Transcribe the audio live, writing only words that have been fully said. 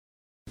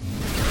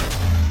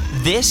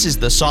This is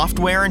the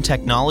Software and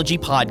Technology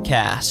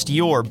Podcast,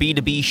 your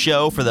B2B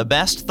show for the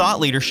best thought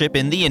leadership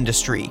in the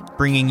industry,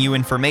 bringing you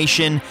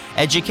information,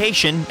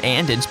 education,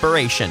 and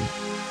inspiration.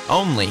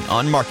 Only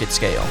on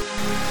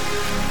MarketScale.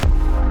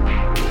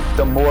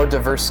 The more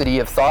diversity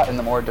of thought and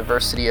the more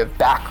diversity of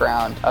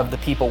background of the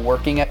people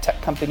working at tech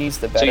companies,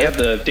 the better. So you have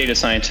the data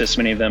scientists,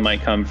 many of them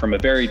might come from a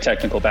very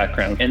technical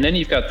background. And then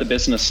you've got the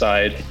business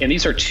side. And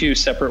these are two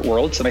separate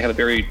worlds that I have a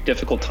very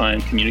difficult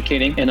time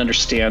communicating and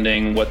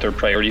understanding what their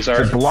priorities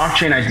are. The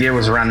blockchain idea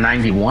was around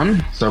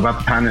 91. So about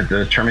the time that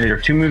the Terminator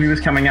 2 movie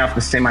was coming out,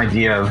 the same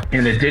idea of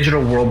in the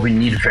digital world, we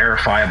need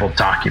verifiable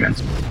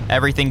documents.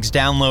 Everything's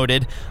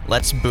downloaded.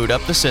 Let's boot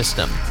up the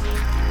system.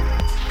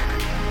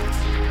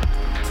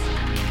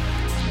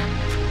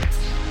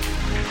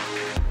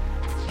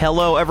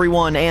 Hello,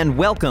 everyone, and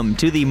welcome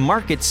to the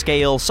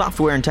MarketScale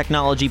Software and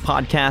Technology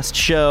Podcast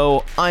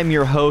show. I'm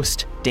your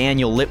host,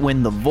 Daniel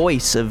Litwin, the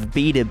voice of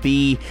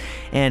B2B,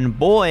 and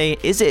boy,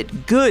 is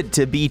it good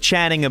to be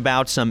chatting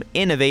about some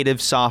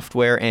innovative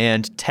software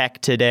and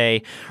tech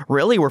today.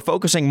 Really, we're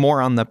focusing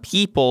more on the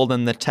people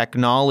than the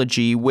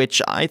technology,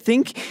 which I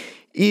think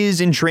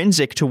is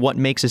intrinsic to what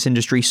makes this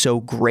industry so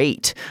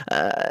great.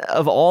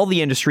 Of all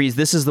the industries,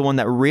 this is the one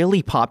that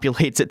really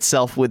populates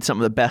itself with some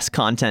of the best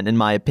content, in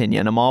my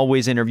opinion. I'm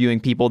always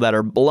interviewing people that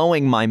are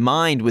blowing my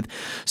mind with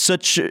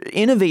such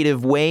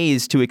innovative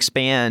ways to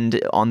expand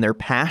on their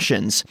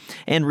passions.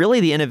 And really,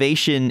 the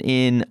innovation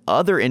in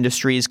other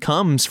industries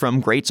comes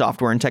from great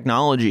software and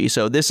technology.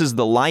 So this is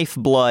the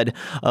lifeblood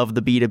of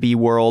the B2B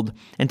world.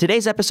 And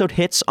today's episode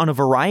hits on a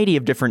variety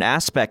of different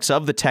aspects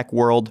of the tech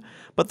world,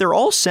 but they're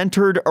all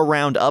centered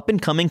around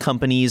up-and-coming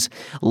companies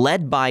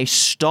led by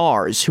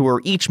stars who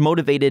are each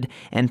motivated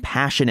and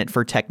passionate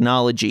for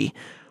technology.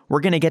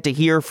 We're going to get to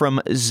hear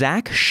from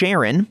Zach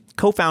Sharon,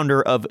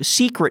 co-founder of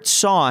Secret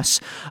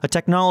Sauce, a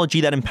technology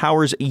that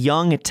empowers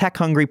young,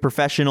 tech-hungry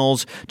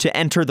professionals to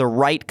enter the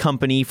right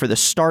company for the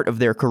start of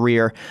their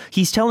career.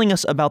 He's telling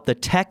us about the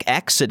tech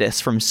exodus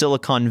from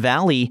Silicon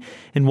Valley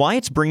and why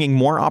it's bringing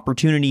more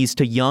opportunities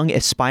to young,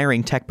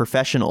 aspiring tech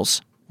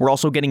professionals. We're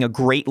also getting a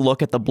great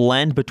look at the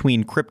blend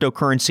between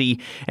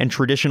cryptocurrency and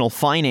traditional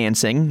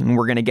financing, and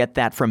we're going to get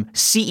that from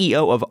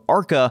CEO of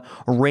Arca,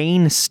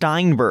 Rain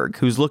Steinberg,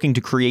 who's looking to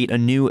create a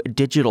new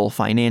digital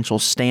financial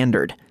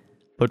standard.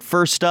 But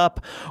first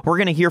up, we're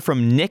going to hear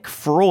from Nick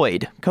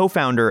Freud,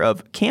 co-founder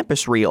of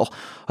CampusReel,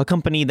 a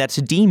company that's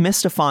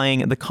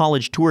demystifying the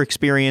college tour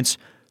experience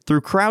through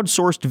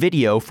crowdsourced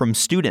video from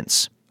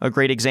students. A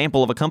great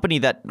example of a company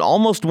that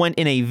almost went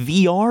in a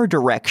VR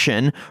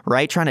direction,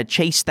 right? Trying to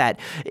chase that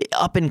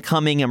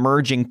up-and-coming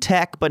emerging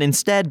tech, but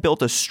instead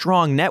built a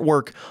strong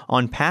network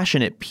on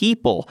passionate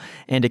people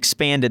and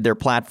expanded their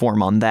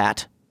platform on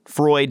that.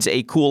 Freud's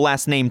a cool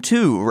last name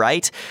too,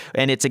 right?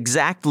 And it's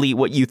exactly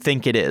what you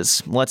think it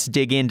is. Let's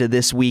dig into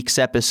this week's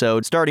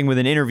episode, starting with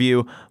an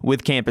interview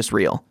with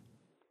CampusReel.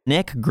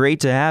 Nick,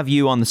 great to have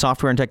you on the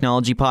Software and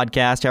Technology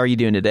Podcast. How are you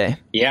doing today?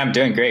 Yeah, I'm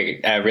doing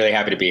great. Really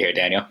happy to be here,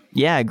 Daniel.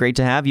 Yeah, great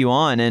to have you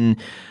on.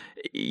 And,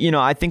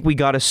 I think we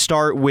got to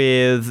start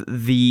with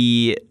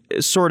the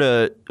sort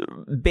of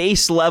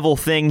base level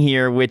thing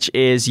here, which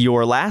is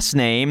your last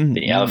name.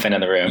 The elephant in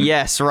the room.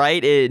 Yes,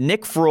 right?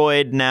 Nick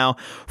Freud. Now,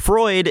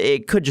 Freud,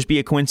 it could just be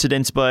a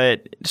coincidence,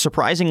 but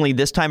surprisingly,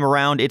 this time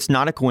around, it's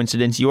not a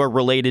coincidence. You are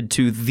related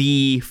to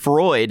the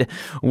Freud,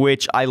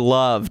 which I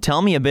love.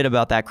 Tell me a bit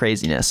about that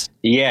craziness.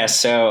 Yeah,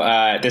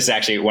 so this is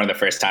actually one of the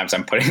first times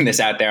I'm putting this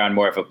out there on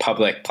more of a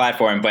public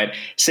platform, but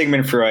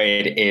Sigmund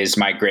Freud is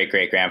my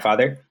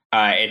great-great-grandfather.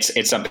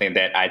 It's something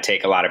that I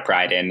take a lot of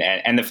pride in,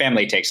 and the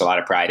family takes a lot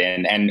of pride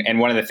in. And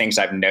one of the things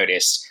I've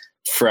noticed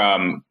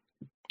from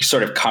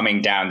sort of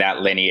coming down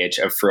that lineage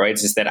of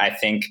Freud's is that I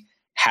think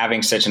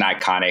having such an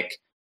iconic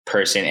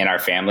person in our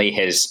family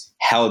has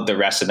held the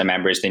rest of the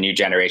members, the new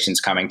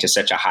generations coming, to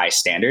such a high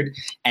standard.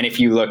 And if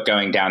you look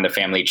going down the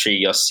family tree,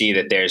 you'll see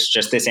that there's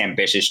just this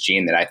ambitious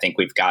gene that I think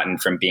we've gotten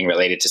from being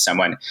related to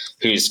someone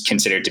who's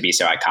considered to be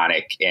so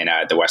iconic in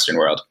the Western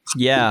world.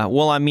 Yeah,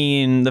 well, I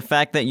mean, the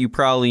fact that you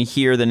probably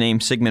hear the name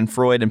Sigmund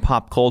Freud in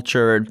pop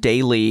culture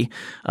daily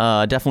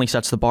definitely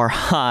sets the bar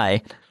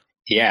high.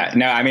 Yeah,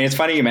 no, I mean, it's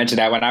funny you mentioned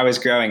that. When I was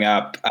growing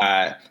up,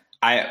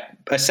 I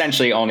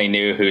essentially only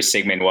knew who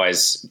Sigmund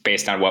was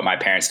based on what my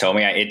parents told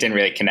me. It didn't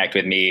really connect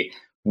with me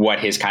what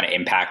his kind of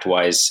impact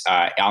was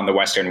on the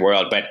Western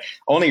world. But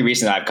only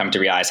recently I've come to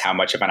realize how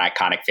much of an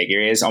iconic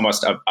figure he is,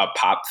 almost a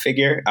pop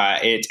figure.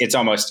 It's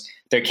almost,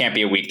 there can't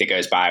be a week that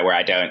goes by where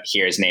I don't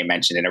hear his name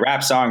mentioned in a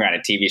rap song or on a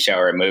TV show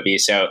or a movie.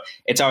 So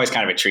it's always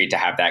kind of a treat to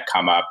have that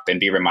come up and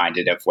be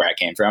reminded of where I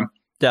came from.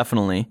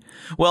 Definitely.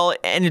 Well,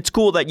 and it's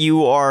cool that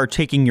you are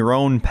taking your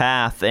own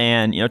path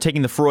and,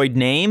 taking the Freud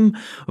name,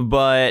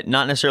 but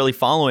not necessarily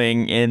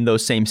following in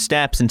those same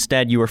steps.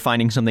 Instead, you are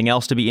finding something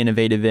else to be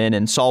innovative in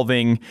and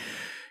solving,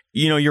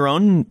 your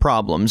own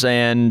problems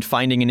and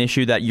finding an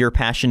issue that you're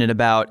passionate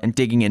about and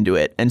digging into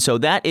it. And so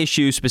that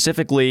issue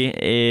specifically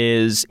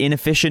is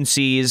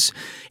inefficiencies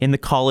in the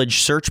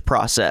college search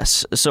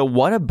process. So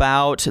what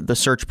about the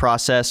search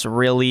process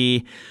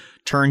really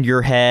turned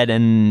your head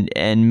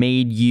and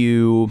made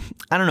you,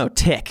 I don't know,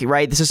 tick,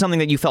 right? This is something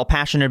that you felt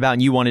passionate about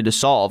and you wanted to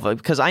solve.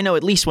 Because I know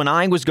at least when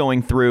I was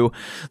going through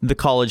the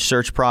college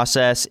search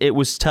process, it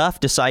was tough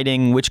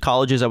deciding which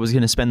colleges I was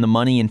going to spend the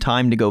money and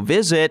time to go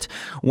visit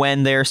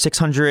when they're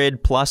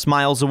 600 plus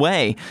miles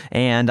away.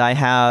 And I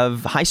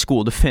have high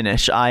school to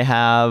finish. I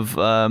have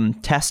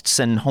tests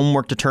and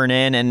homework to turn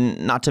in.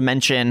 And not to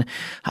mention,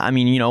 I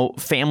mean,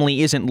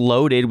 family isn't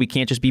loaded. We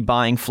can't just be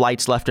buying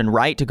flights left and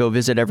right to go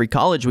visit every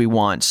college we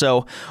want.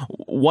 So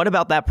what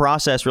about that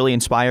process really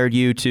inspired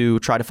you to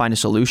try to find a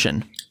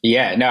solution?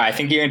 Yeah, no, I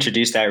think you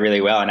introduced that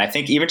really well. And I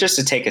think even just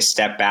to take a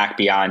step back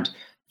beyond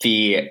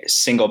the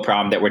single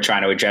problem that we're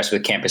trying to address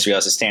with Campus Reel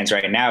as it stands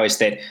right now is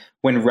that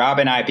when Rob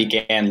and I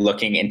began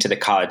looking into the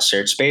college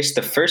search space,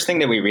 the first thing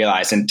that we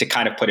realized, and to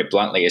kind of put it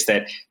bluntly, is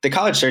that the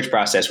college search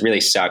process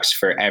really sucks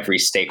for every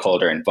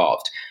stakeholder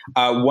involved.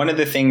 One of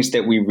the things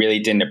that we really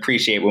didn't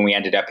appreciate when we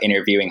ended up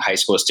interviewing high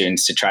school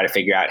students to try to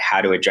figure out how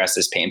to address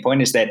this pain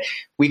point is that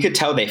we could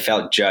tell they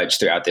felt judged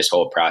throughout this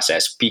whole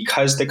process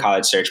because the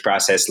college search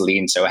process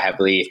leaned so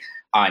heavily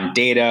on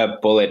data,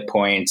 bullet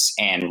points,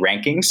 and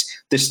rankings.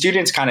 The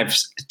students kind of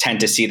tend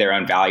to see their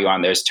own value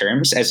on those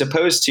terms, as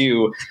opposed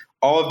to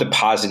all of the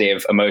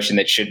positive emotion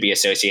that should be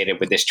associated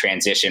with this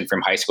transition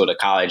from high school to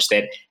college,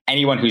 that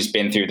anyone who's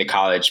been through the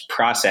college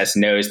process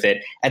knows that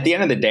at the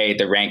end of the day,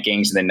 the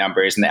rankings and the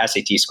numbers and the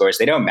SAT scores,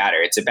 they don't matter.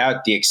 It's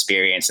about the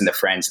experience and the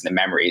friends and the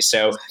memories.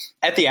 So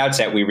at the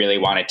outset, we really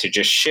wanted to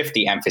just shift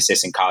the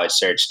emphasis in college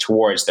search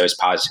towards those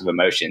positive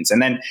emotions.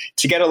 And then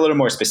to get a little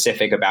more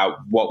specific about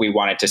what we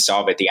wanted to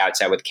solve at the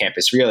outset with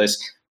Campus Reel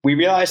is we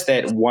realized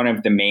that one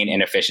of the main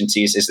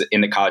inefficiencies is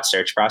in the college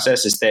search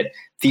process is that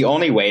the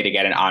only way to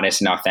get an honest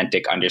and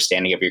authentic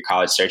understanding of your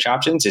college search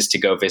options is to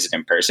go visit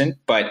in person.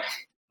 But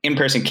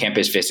in-person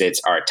campus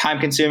visits are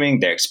time-consuming,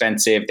 they're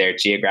expensive, they're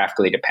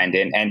geographically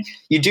dependent, and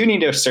you do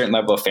need a certain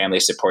level of family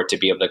support to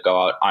be able to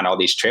go out on all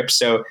these trips.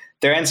 So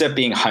there ends up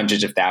being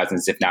hundreds of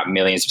thousands, if not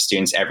millions of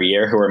students every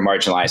year who are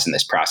marginalized in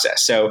this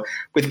process. So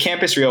with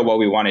Campus Reel, what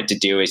we wanted to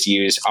do is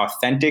use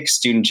authentic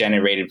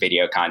student-generated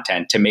video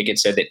content to make it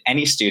so that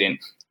any student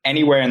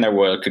anywhere in their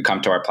world could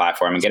come to our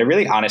platform and get a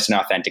really honest and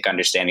authentic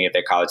understanding of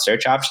their college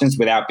search options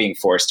without being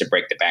forced to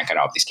break the bank on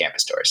all of these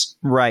campus stores.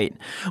 Right.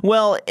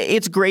 Well,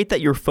 it's great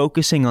that you're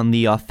focusing on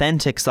the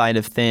authentic side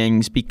of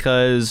things,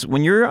 because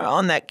when you're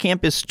on that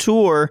campus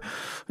tour,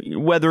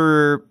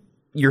 whether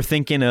you're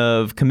thinking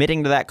of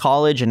committing to that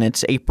college and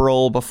it's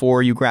April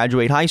before you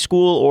graduate high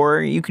school,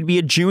 or you could be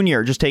a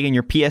junior just taking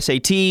your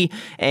PSAT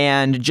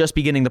and just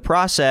beginning the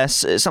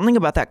process, something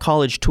about that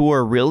college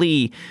tour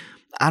really,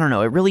 I don't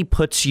know, it really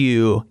puts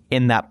you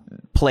in that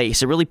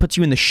place. It really puts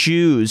you in the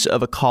shoes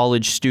of a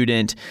college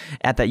student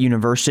at that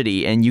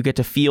university, and you get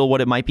to feel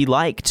what it might be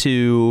like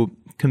to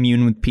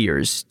commune with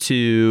peers,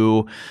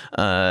 to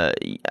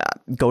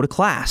go to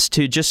class,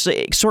 to just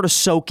sort of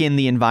soak in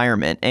the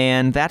environment.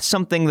 And that's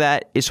something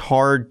that is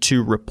hard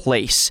to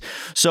replace.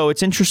 So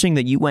it's interesting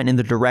that you went in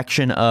the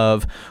direction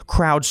of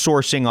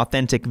crowdsourcing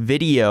authentic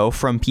video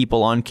from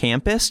people on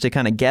campus to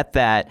kind of get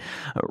that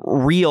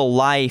real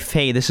life,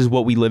 hey, this is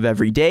what we live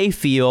every day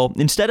feel,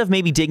 instead of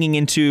maybe digging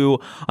into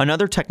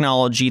another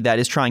technology that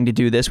is trying to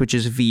do this, which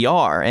is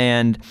VR.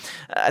 And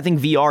I think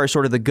VR is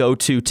sort of the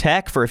go-to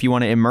tech for if you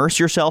want to immerse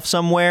yourself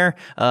somewhere.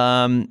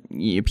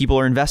 People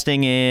are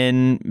investing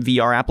in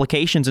VR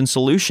applications and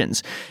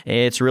solutions.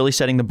 It's really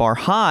setting the bar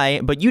high,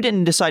 but you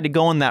didn't decide to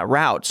go on that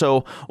route.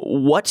 So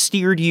what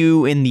steered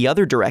you in the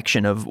other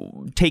direction of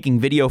taking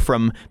video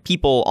from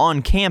people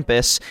on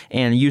campus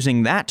and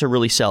using that to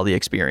really sell the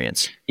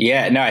experience?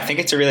 Yeah, no, I think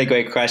it's a really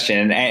great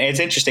question. And it's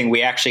interesting.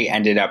 We actually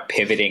ended up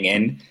pivoting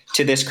in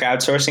to this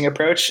crowdsourcing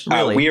approach.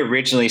 Really? We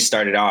originally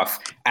started off,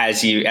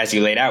 as you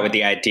laid out, with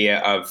the idea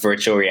of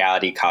virtual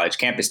reality college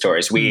campus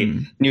tours.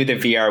 We knew that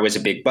VR was a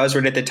big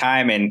buzzword at the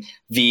time, and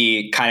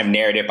the kind of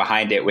narrative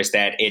behind it was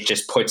that it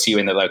just puts you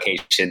in the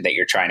location that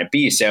you're trying to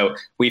be. So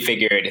we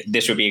figured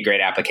this would be a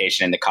great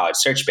application in the college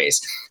search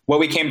space. What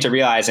we came to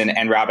realize,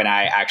 and Rob and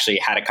I actually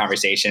had a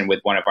conversation with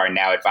one of our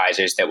now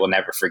advisors that we'll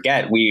never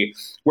forget.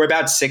 We're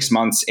about 6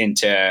 months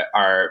into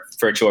our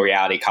virtual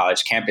reality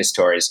college campus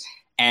tours,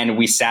 and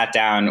we sat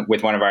down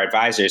with one of our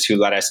advisors who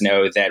let us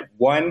know that,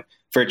 one,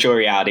 virtual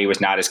reality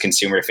was not as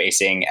consumer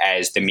facing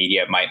as the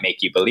media might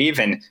make you believe.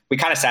 And we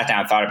kind of sat down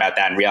and thought about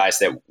that and realized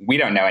that we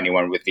don't know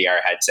anyone with VR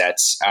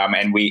headsets.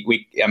 And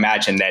we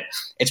imagine that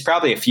it's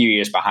probably a few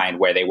years behind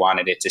where they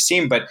wanted it to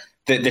seem. But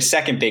the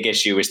second big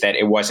issue is that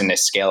it wasn't a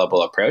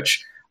scalable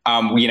approach.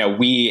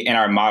 We, in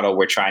our model,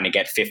 we're trying to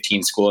get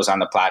 15 schools on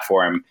the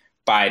platform.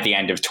 By the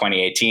end of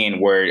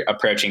 2018, we're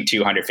approaching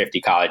 250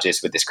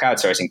 colleges with this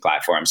crowdsourcing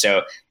platform.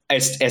 So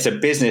as a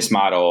business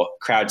model,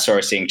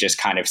 crowdsourcing just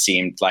kind of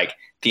seemed like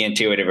the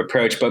intuitive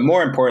approach. But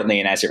more importantly,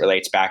 and as it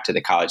relates back to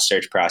the college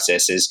search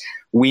process, is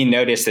we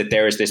noticed that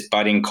there was this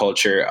budding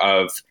culture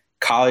of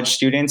college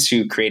students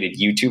who created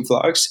YouTube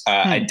vlogs,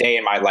 a day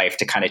in my life,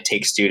 to kind of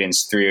take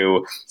students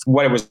through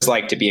what it was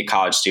like to be a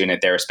college student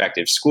at their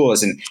respective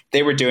schools. And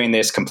they were doing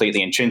this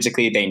completely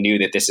intrinsically. They knew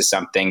that this is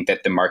something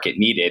that the market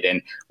needed.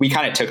 And we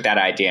kind of took that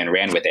idea and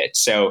ran with it.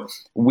 So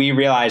we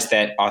realized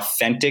that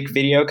authentic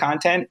video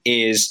content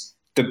is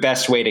the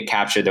best way to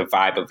capture the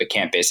vibe of a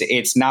campus.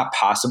 It's not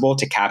possible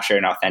to capture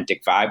an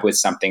authentic vibe with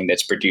something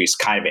that's produced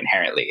kind of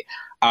inherently.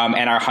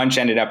 And our hunch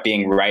ended up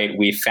being right.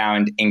 We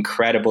found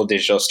incredible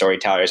digital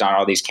storytellers on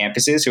all these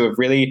campuses who have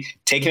really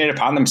taken it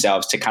upon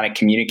themselves to kind of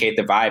communicate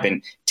the vibe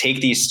and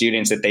take these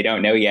students that they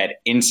don't know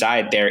yet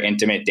inside their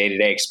intimate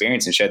day-to-day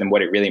experience and show them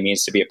what it really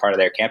means to be a part of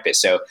their campus.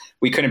 So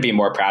we couldn't be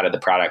more proud of the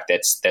product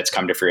that's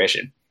come to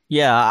fruition.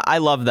 Yeah, I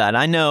love that.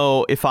 I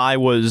know if I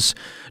was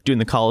doing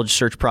the college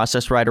search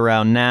process right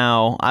around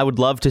now, I would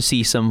love to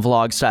see some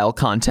vlog style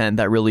content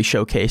that really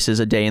showcases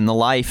a day in the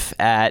life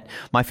at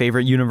my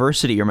favorite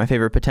university or my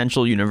favorite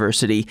potential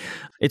university.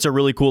 It's a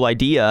really cool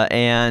idea,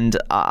 and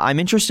I'm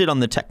interested on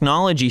the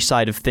technology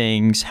side of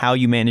things, how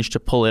you manage to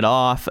pull it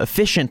off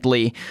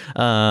efficiently,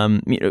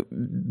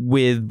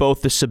 with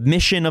both the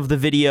submission of the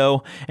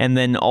video and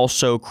then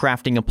also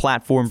crafting a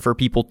platform for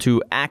people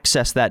to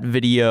access that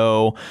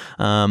video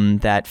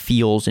that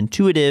feels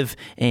intuitive,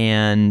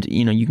 and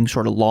you can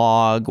sort of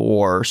log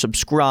or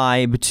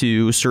subscribe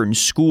to certain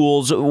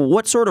schools.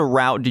 What sort of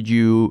route did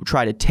you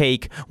try to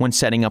take when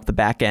setting up the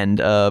back end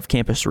of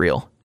Campus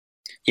Reel?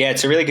 Yeah,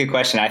 it's a really good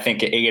question. I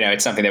think,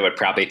 it's something that would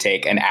probably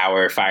take an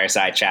hour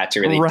fireside chat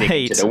to really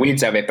dig into the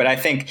weeds of it. But I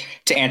think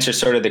to answer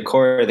sort of the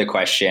core of the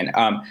question,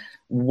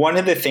 one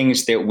of the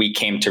things that we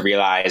came to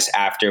realize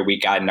after we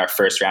got in our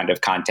first round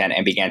of content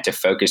and began to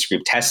focus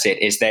group test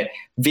it is that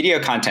video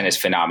content is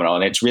phenomenal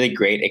and it's really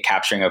great at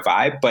capturing a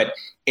vibe, but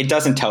it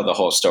doesn't tell the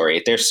whole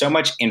story. There's so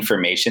much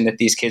information that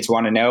these kids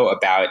want to know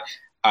about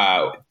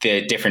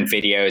the different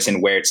videos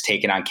and where it's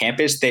taken on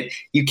campus that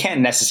you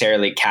can't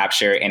necessarily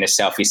capture in a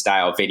selfie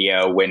style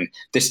video when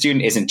the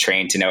student isn't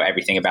trained to know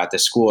everything about the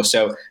school.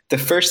 So the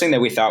first thing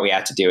that we thought we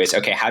had to do is,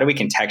 okay, how do we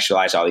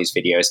contextualize all these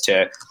videos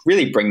to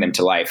really bring them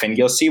to life? And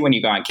you'll see when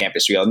you go on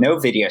Campus Reel, no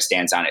video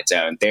stands on its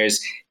own. There's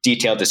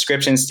detailed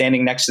descriptions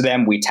standing next to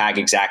them. We tag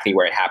exactly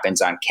where it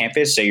happens on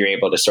campus, so you're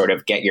able to sort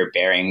of get your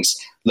bearings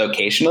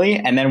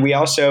locationally. And then we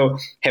also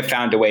have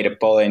found a way to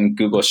pull in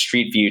Google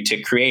Street View to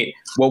create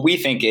what we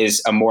think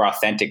is a more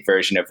authentic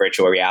version of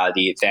virtual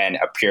reality than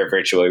a pure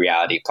virtual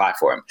reality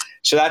platform.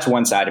 So that's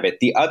one side of it.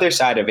 The other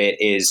side of it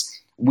is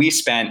we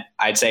spent,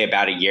 I'd say,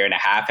 about a year and a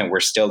half, and we're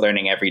still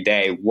learning every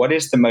day, what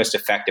is the most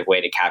effective way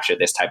to capture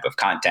this type of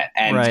content?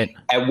 And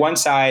at one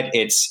side,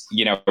 it's,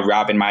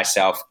 Rob and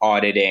myself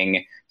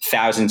auditing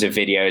thousands of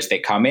videos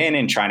that come in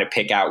and trying to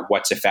pick out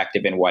what's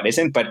effective and what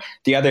isn't. But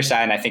the other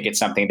side, and I think it's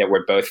something that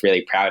we're both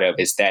really proud of,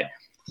 is that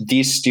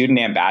these student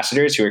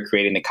ambassadors who are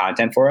creating the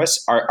content for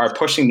us are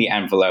pushing the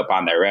envelope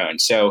on their own.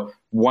 So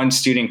one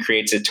student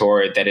creates a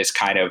tour that is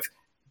kind of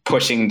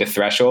pushing the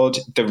threshold.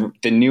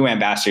 The new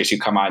ambassadors who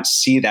come on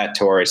see that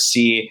tour,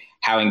 see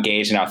how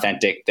engaged and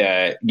authentic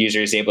the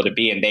user is able to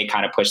be, and they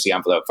kind of push the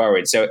envelope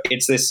forward. So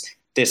it's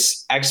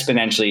this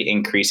exponentially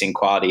increasing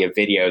quality of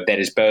video that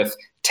is both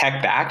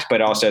tech-backed,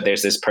 but also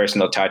there's this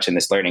personal touch and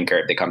this learning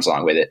curve that comes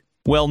along with it.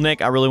 Well,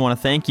 Nick, I really want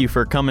to thank you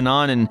for coming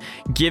on and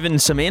giving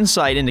some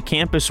insight into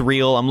Campus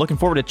Reel. I'm looking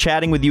forward to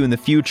chatting with you in the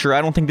future.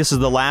 I don't think this is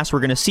the last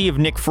we're going to see of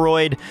Nick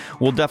Freud.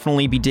 We'll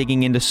definitely be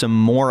digging into some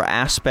more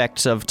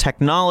aspects of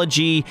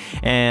technology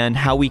and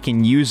how we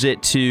can use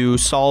it to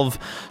solve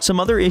some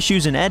other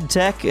issues in ed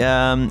tech,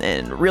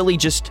 and really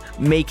just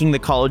making the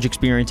college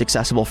experience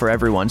accessible for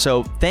everyone.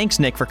 So thanks,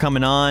 Nick, for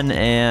coming on.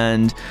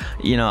 And,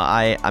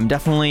 I'm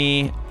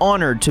definitely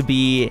honored to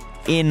be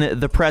in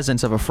the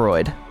presence of a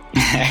Freud.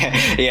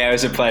 Yeah, it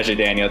was a pleasure,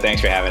 Daniel. Thanks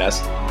for having us.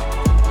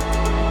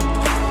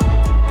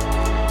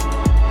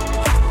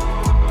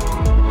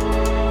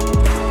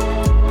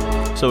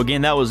 So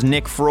again, that was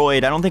Nick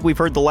Freud. I don't think we've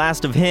heard the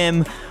last of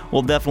him.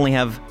 We'll definitely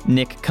have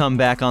Nick come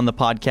back on the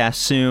podcast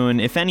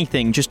soon, if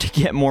anything, just to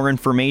get more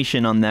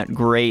information on that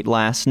great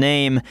last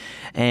name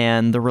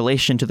and the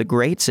relation to the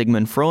great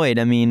Sigmund Freud.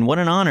 I mean, what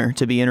an honor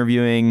to be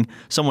interviewing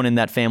someone in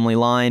that family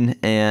line,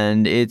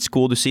 and it's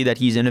cool to see that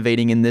he's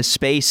innovating in this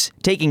space,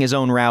 taking his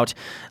own route.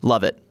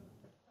 Love it.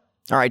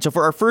 All right, so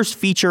for our first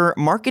feature,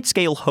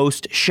 MarketScale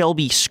host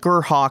Shelby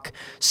Skrhak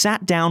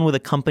sat down with a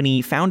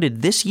company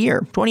founded this year,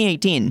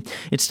 2018.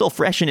 It's still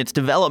fresh in its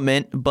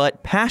development,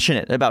 but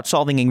passionate about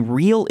solving a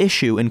real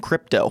issue in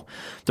crypto.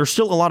 There's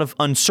still a lot of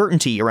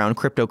uncertainty around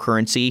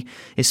cryptocurrency,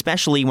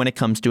 especially when it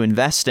comes to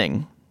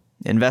investing.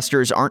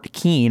 Investors aren't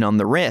keen on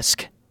the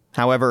risk.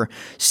 However,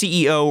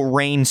 CEO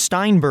Rain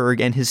Steinberg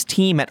and his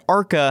team at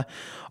Arca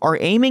are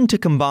aiming to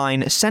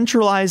combine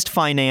centralized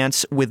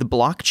finance with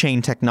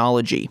blockchain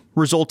technology,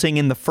 resulting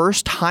in the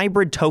first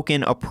hybrid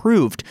token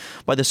approved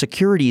by the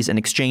Securities and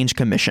Exchange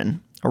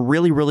Commission. A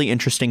really, really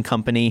interesting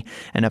company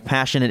and a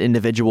passionate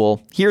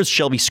individual. Here's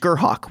Shelby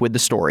Skrhak with the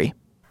story.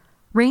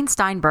 Rain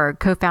Steinberg,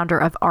 co-founder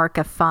of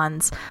Arca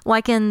Funds,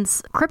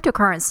 likens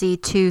cryptocurrency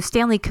to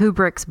Stanley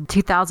Kubrick's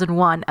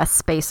 2001: A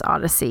Space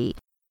Odyssey.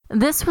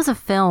 This was a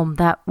film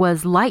that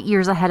was light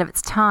years ahead of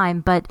its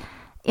time, but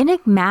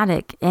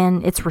enigmatic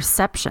in its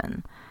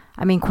reception.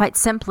 I mean, quite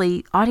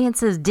simply,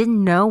 audiences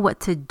didn't know what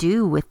to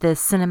do with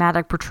this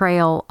cinematic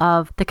portrayal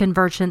of the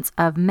convergence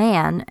of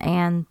man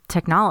and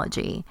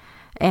technology.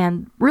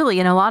 And really,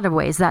 in a lot of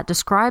ways, that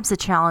describes the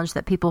challenge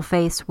that people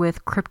face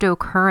with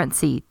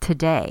cryptocurrency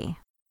today.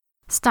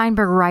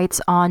 Steinberg writes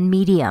on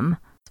Medium,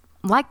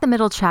 like the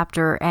middle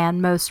chapter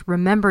and most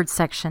remembered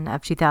section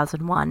of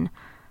 2001,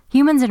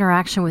 humans'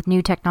 interaction with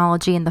new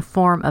technology in the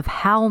form of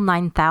HAL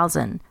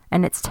 9000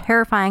 and its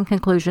terrifying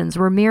conclusions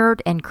were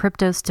mirrored in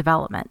crypto's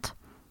development.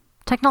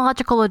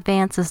 Technological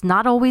advance is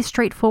not always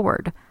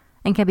straightforward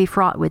and can be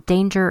fraught with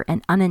danger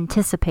and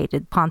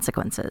unanticipated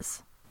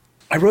consequences.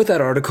 I wrote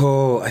that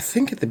article, I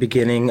think, at the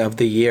beginning of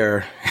the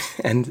year,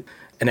 and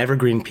an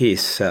evergreen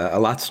piece. A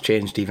lot's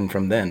changed even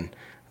from then.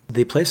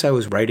 The place I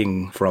was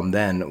writing from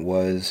then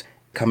was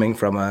coming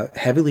from a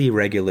heavily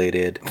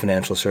regulated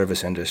financial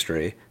service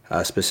industry,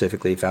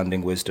 specifically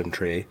Founding Wisdom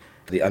Tree,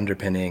 the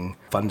underpinning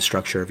fund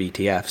structure of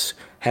ETFs,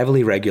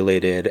 heavily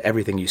regulated.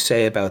 Everything you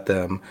say about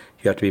them,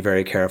 you have to be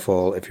very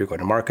careful. If you're going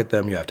to market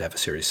them, you have to have a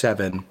Series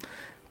 7.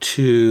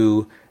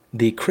 To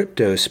the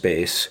crypto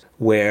space,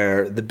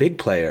 where the big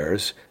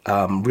players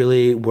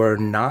really were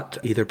not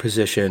either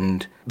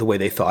positioned the way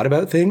they thought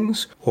about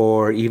things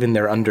or even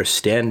their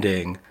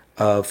understanding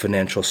of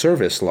financial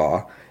service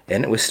law.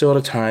 And it was still at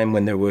a time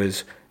when there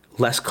was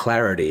less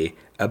clarity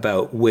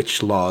about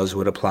which laws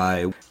would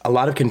apply. A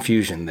lot of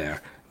confusion there.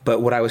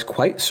 But what I was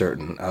quite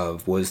certain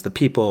of was the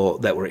people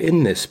that were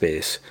in this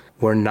space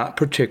were not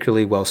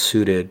particularly well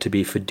suited to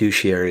be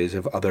fiduciaries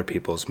of other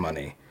people's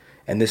money.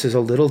 And this is a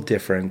little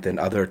different than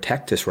other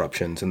tech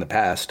disruptions in the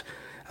past,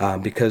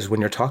 because when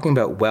you're talking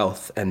about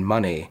wealth and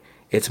money,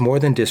 it's more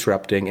than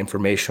disrupting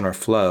information or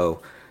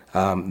flow.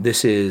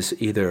 This is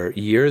either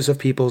years of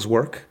people's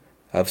work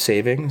of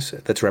savings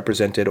that's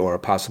represented or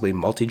possibly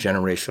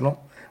multi-generational.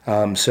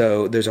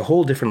 So there's a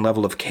whole different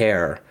level of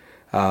care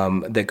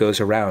that goes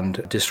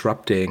around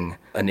disrupting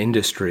an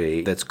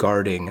industry that's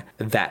guarding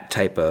that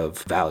type of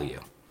value.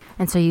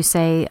 And so you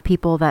say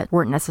people that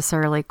weren't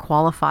necessarily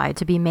qualified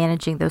to be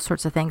managing those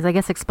sorts of things. I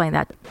guess explain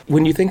that.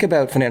 When you think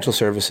about financial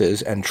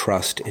services and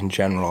trust in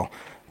general,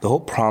 the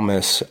whole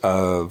promise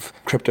of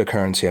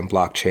cryptocurrency and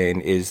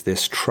blockchain is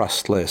this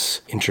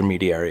trustless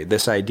intermediary,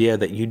 this idea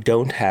that you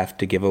don't have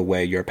to give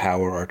away your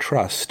power or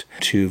trust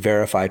to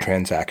verify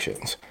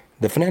transactions.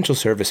 The financial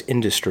service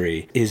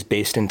industry is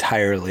based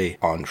entirely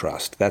on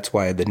trust. That's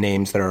why the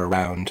names that are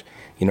around,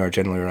 are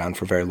generally around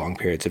for very long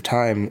periods of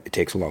time. It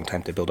takes a long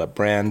time to build up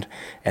brand.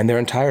 And their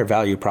entire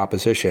value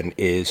proposition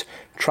is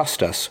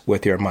trust us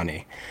with your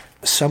money.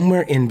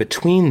 Somewhere in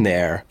between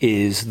there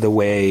is the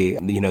way,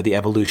 the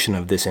evolution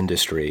of this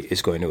industry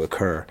is going to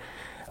occur.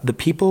 The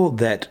people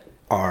that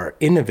are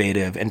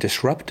innovative and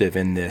disruptive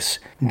in this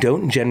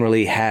don't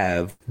generally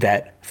have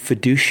that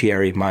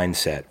fiduciary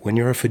mindset. When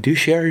you're a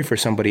fiduciary for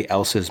somebody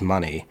else's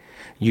money,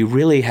 you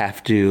really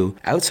have to,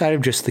 outside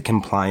of just the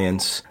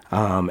compliance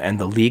and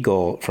the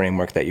legal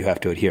framework that you have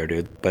to adhere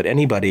to, but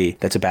anybody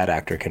that's a bad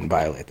actor can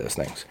violate those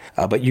things.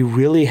 But you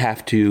really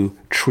have to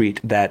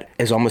treat that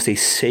as almost a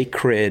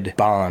sacred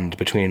bond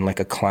between like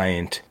a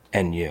client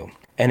and you.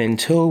 And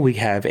until we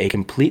have a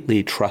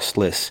completely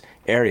trustless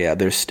area,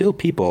 there's still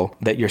people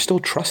that you're still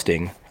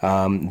trusting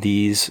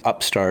these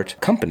upstart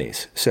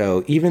companies.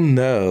 So even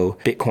though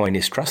Bitcoin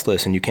is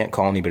trustless and you can't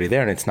call anybody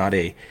there and it's not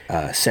a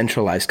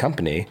centralized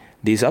company,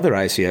 these other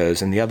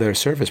ICOs and the other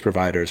service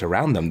providers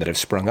around them that have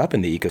sprung up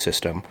in the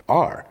ecosystem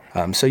are.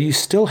 So you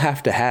still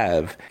have to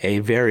have a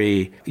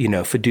very,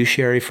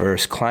 fiduciary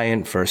first,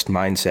 client first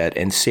mindset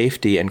and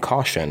safety and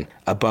caution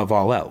above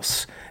all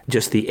else.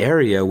 Just the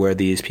area where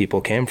these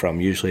people came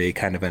from, usually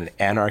kind of an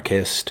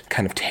anarchist,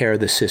 kind of tear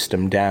the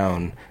system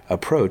down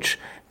approach,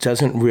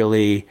 doesn't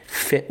really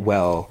fit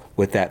well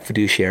with that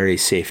fiduciary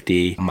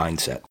safety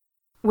mindset.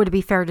 Would it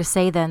be fair to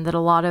say then that a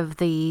lot of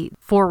the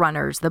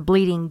forerunners, the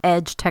bleeding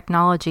edge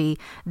technology,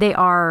 they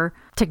are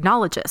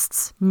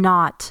technologists,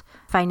 not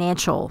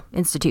financial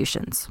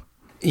institutions?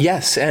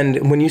 Yes,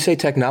 and when you say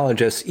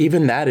technologists,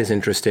 even that is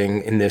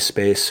interesting in this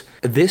space.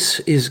 This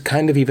is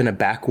kind of even a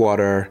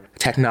backwater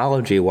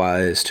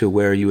technology-wise to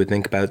where you would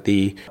think about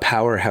the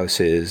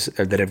powerhouses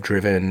that have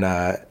driven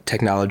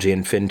technology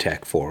and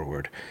fintech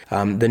forward.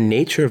 The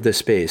nature of the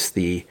space,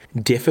 the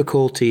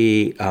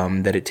difficulty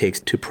that it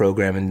takes to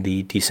program in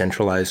the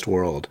decentralized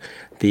world,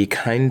 the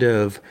kind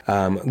of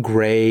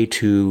gray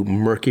to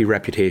murky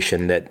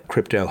reputation that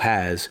crypto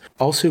has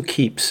also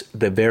keeps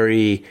the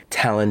very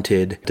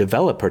talented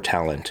developer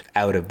talent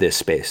out of this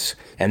space.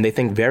 And they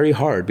think very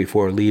hard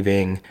before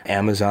leaving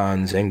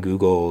Amazons and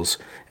Googles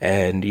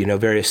and,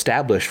 very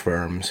established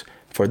firms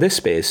for this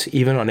space,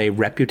 even on a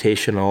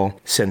reputational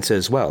sense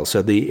as well.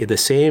 So the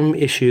same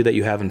issue that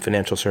you have in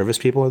financial service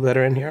people that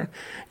are in here,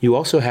 you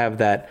also have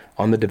that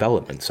on the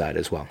development side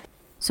as well.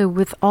 So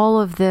with all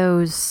of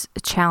those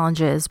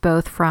challenges,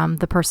 both from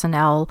the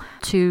personnel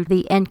to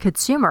the end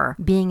consumer,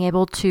 being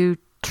able to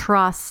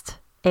trust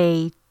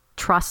a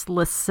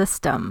trustless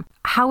system.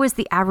 How is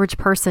the average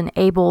person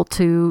able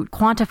to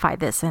quantify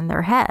this in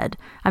their head?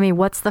 I mean,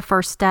 what's the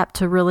first step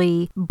to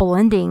really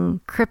blending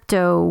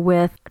crypto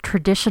with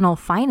traditional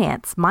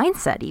finance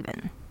mindset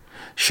even?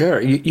 Sure.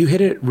 You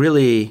hit it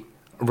really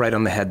right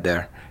on the head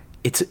there.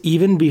 It's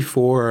even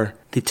before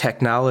the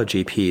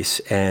technology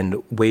piece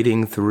and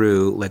wading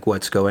through like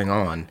what's going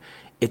on.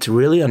 It's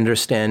really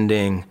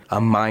understanding a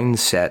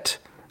mindset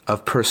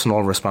of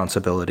personal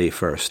responsibility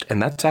first.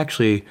 And that's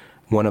actually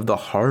one of the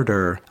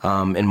harder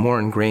and more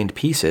ingrained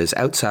pieces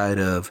outside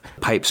of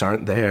pipes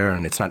aren't there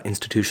and it's not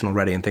institutional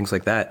ready and things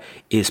like that,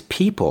 is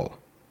people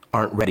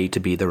aren't ready to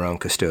be their own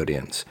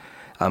custodians.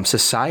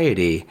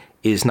 Society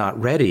is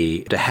not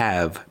ready to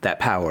have that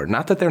power.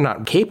 Not that they're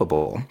not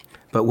capable,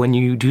 but when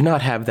you do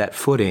not have that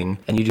footing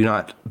and you do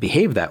not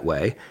behave that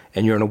way,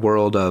 and you're in a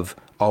world of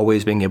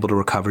always being able to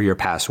recover your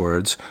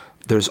passwords,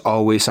 there's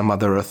always some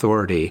other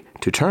authority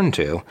to turn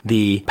to.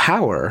 The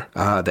power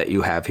that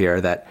you have here,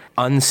 that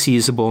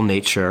unseizable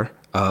nature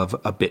of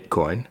a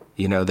Bitcoin,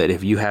 that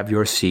if you have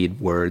your seed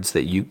words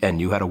and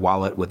you had a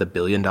wallet with $1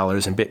 billion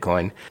in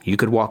Bitcoin, you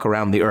could walk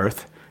around the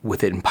earth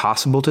with it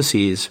impossible to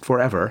seize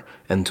forever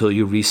until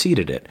you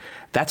reseeded it.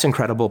 That's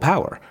incredible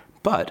power.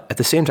 But at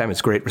the same time,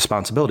 it's great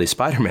responsibility,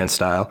 Spider-Man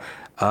style.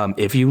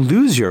 If you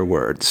lose your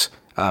words,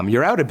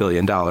 you're out $1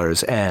 billion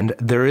and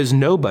there is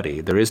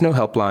nobody, there is no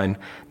helpline,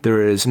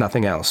 there is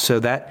nothing else. So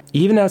that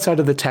even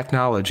outside of the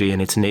technology in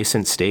its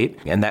nascent state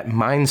and that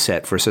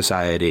mindset for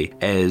society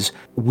is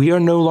we are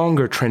no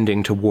longer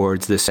trending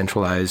towards the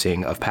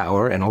centralizing of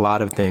power. And a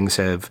lot of things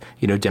have,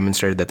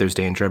 demonstrated that there's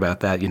danger about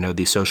that.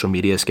 These social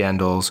media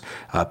scandals,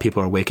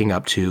 people are waking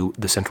up to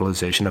the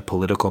centralization of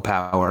political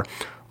power.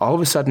 All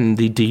of a sudden,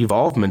 the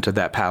devolvement of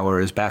that power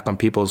is back on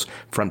people's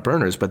front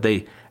burners. But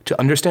to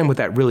understand what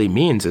that really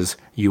means is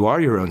you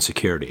are your own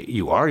security.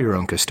 You are your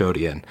own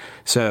custodian.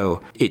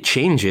 So it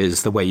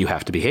changes the way you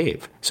have to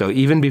behave. So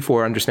even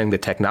before understanding the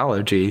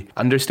technology,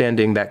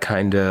 understanding that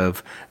kind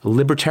of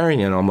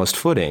libertarian almost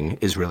footing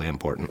is really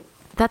important.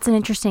 That's an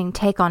interesting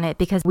take on it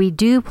because we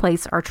do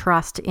place our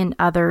trust in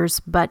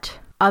others, but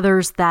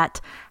others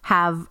that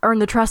have earned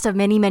the trust of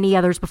many, many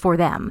others before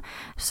them.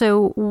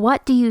 So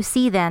what do you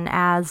see then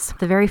as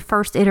the very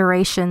first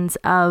iterations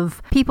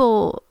of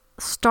people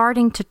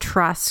starting to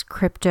trust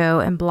crypto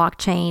and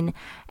blockchain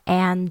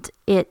and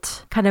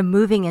it kind of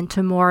moving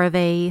into more of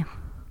a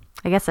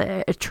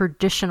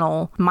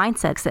traditional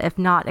mindset, if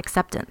not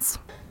acceptance?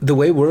 The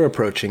way we're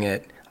approaching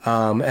it,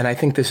 and I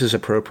think this is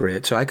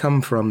appropriate. So I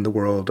come from the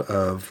world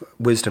of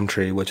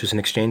WisdomTree, which is an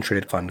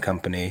exchange-traded fund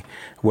company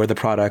where the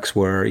products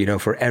were,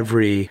 for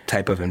every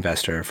type of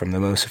investor, from the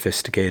most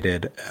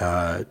sophisticated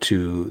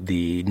to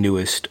the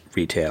newest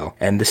retail.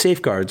 And the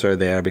safeguards are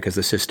there because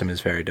the system is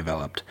very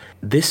developed.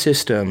 This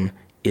system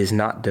is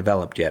not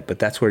developed yet, but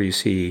that's where you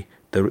see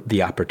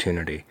the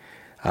opportunity.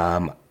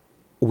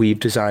 We've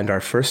designed our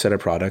first set of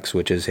products,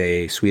 which is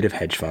a suite of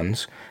hedge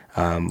funds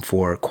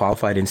for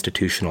qualified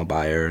institutional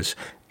buyers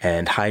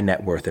and high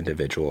net worth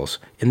individuals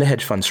in the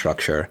hedge fund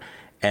structure.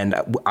 And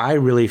I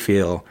really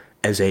feel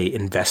as a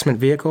investment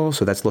vehicle,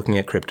 so that's looking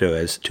at crypto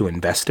as to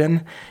invest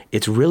in,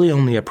 it's really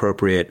only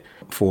appropriate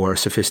for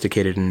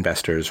sophisticated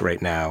investors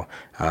right now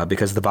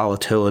because the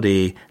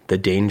volatility, the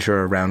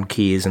danger around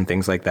keys and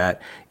things like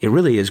that, it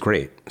really is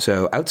great.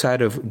 So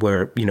outside of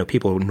where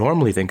people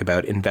normally think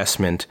about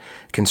investment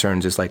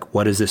concerns is like,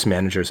 what is this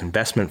manager's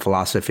investment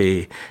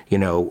philosophy?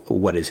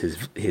 What is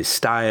his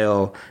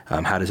style?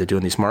 How does it do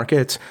in these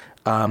markets?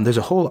 There's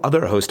a whole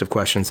other host of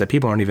questions that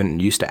people aren't even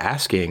used to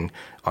asking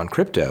on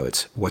crypto.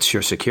 It's what's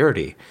your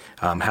security?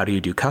 How do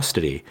you do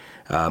custody?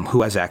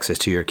 Who has access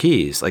to your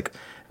keys? Like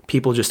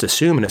people just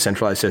assume in a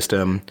centralized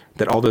system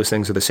that all those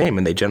things are the same,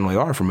 and they generally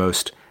are for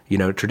most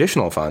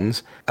traditional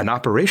funds. An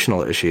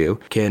operational issue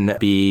can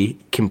be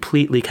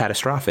completely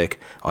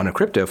catastrophic on a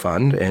crypto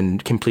fund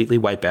and completely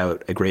wipe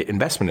out a great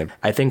investment.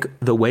 I think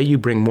the way you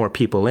bring more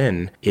people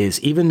in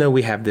is, even though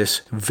we have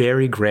this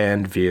very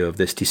grand view of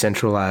this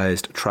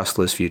decentralized,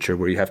 trustless future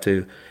where you have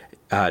to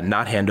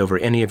not hand over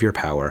any of your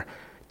power,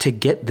 to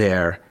get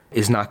there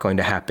is not going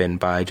to happen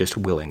by just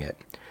willing it.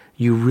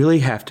 You really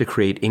have to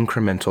create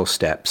incremental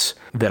steps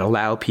that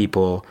allow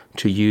people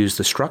to use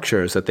the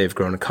structures that they've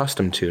grown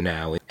accustomed to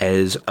now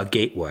as a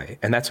gateway.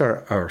 And that's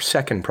our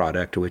second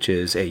product, which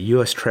is a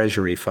U.S.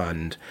 Treasury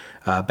fund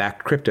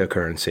backed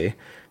cryptocurrency.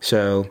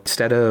 So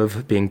instead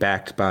of being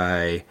backed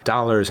by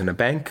dollars in a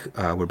bank,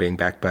 we're being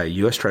backed by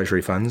U.S.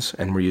 Treasury funds,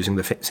 and we're using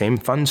the same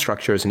fund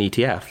structure as an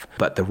ETF,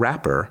 but the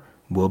wrapper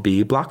will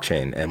be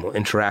blockchain and will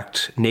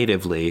interact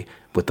natively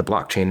with the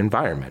blockchain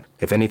environment.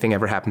 If anything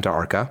ever happened to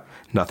ARCA,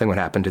 nothing would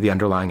happen to the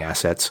underlying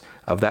assets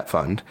of that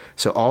fund.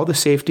 So all the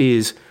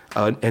safeties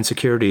and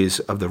securities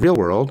of the real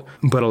world,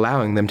 but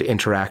allowing them to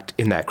interact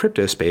in that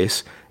crypto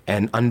space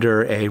and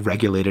under a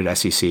regulated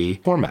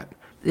SEC format.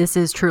 This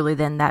is truly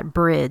then that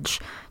bridge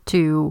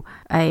to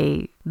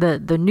a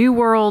the new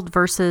world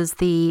versus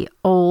the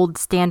old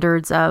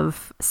standards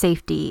of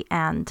safety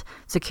and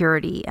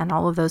security and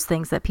all of those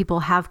things that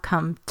people have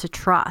come to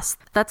trust.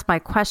 That's my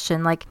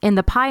question. Like, in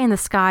the pie in the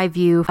sky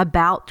view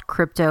about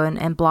crypto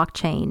and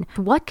blockchain,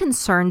 what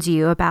concerns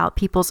you about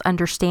people's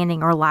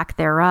understanding or lack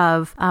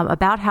thereof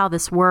about how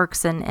this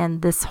works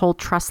and this whole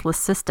trustless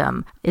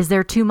system? Is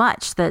there too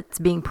much that's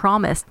being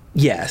promised?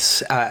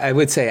 Yes, I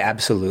would say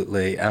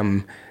absolutely.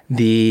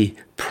 The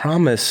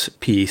promise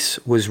piece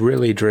was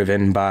really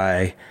driven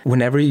by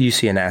whenever you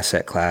see an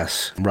asset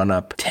class run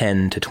up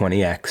 10 to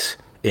 20x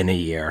in a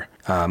year,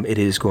 it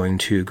is going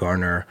to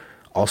garner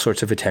all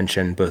sorts of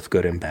attention, both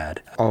good and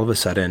bad. All of a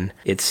sudden,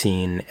 it's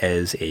seen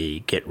as a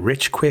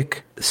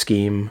get-rich-quick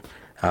scheme,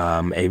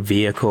 a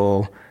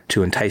vehicle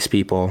to entice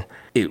people.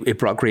 It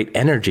brought great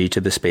energy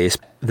to the space.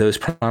 Those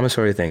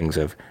promissory things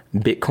of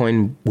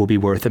Bitcoin will be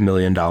worth $1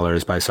 million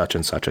by such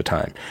and such a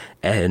time.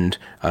 And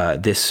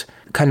this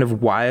kind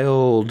of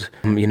wild,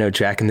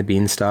 Jack and the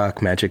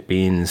Beanstalk, Magic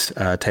Beans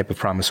type of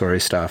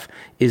promissory stuff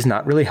is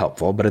not really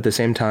helpful. But at the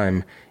same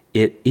time,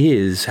 it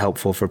is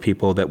helpful for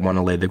people that want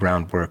to lay the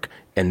groundwork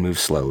and move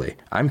slowly.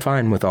 I'm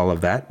fine with all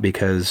of that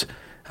because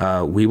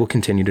we will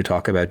continue to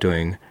talk about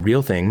doing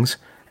real things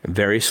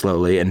very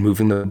slowly and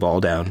moving the ball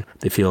down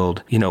the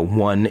field,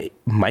 1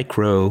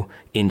 micro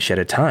inch at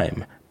a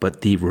time.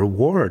 But the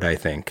reward, I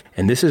think,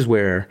 and this is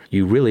where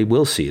you really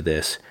will see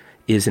this,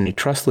 is in a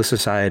trustless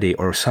society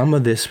or some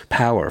of this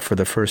power for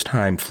the first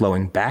time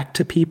flowing back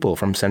to people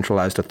from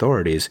centralized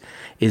authorities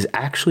is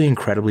actually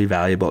incredibly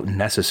valuable and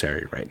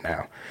necessary right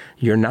now.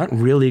 You're not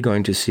really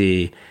going to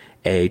see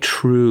a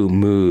true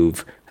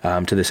move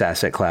to this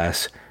asset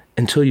class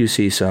until you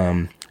see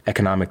some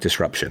economic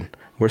disruption.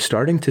 We're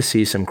starting to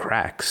see some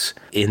cracks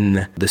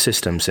in the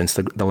system since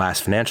the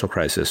last financial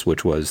crisis,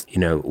 which was,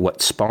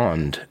 what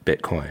spawned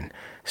Bitcoin.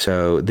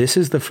 So this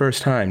is the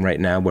first time right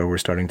now where we're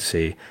starting to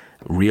see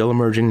real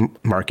emerging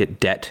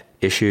market debt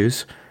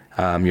issues.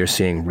 You're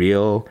seeing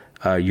real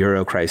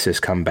Euro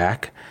crisis come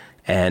back.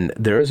 And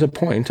there is a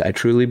point, I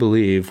truly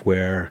believe,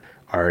 where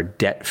our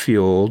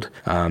debt-fueled,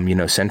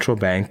 central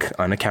bank,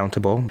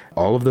 unaccountable,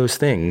 all of those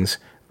things,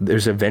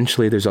 there's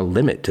a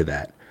limit to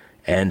that.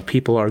 And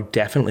people are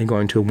definitely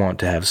going to want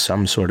to have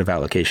some sort of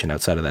allocation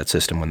outside of that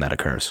system when that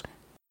occurs.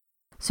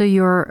 So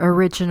your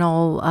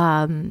original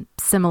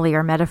simile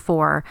or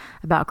metaphor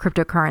about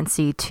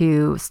cryptocurrency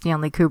to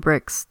Stanley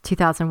Kubrick's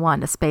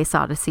 2001: A Space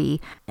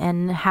Odyssey,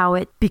 and how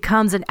it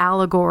becomes an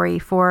allegory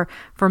for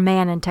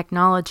man and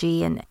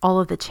technology and all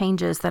of the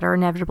changes that are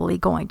inevitably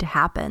going to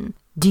happen.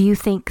 Do you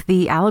think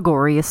the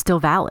allegory is still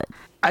valid?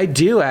 I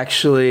do,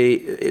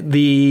 actually.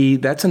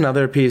 That's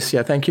another piece.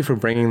 Yeah, thank you for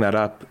bringing that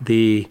up.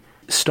 The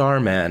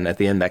Starman at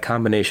the end, that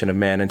combination of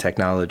man and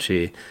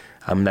technology,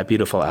 that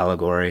beautiful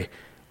allegory.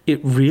 It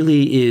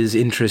really is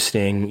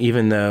interesting,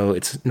 even though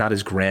it's not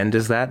as grand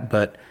as that,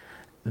 but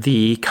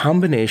the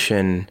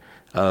combination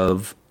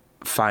of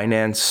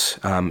finance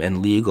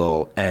and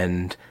legal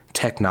and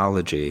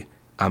technology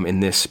in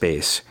this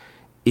space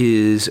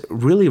is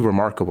really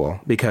remarkable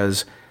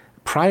because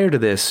prior to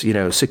this,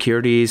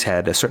 securities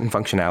had a certain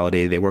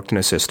functionality. They worked in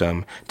a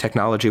system.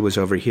 Technology was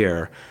over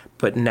here.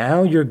 But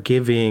now you're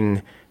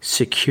giving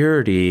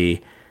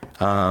security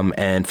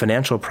and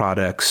financial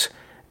products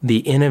the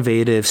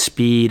innovative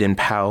speed and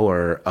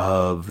power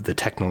of the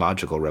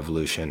technological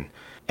revolution.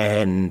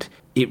 And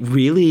it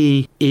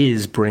really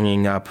is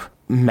bringing up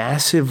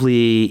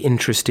massively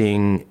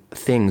interesting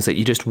things that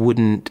you just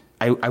wouldn't,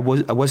 I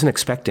wasn't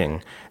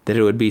expecting that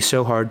it would be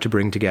so hard to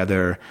bring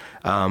together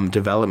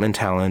development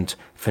talent,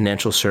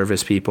 financial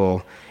service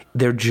people.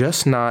 They're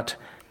just not,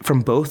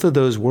 from both of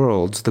those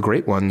worlds, the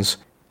great ones,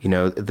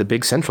 the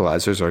big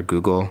centralizers are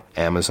Google,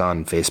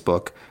 Amazon,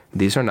 Facebook.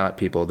 These are not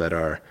people that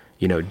are,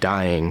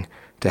 dying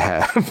to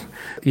have,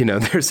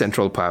 their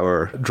central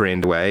power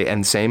drained away.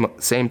 And same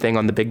thing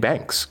on the big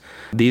banks.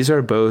 These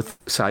are both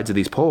sides of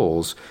these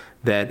poles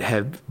that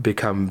have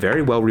become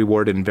very well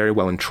rewarded and very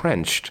well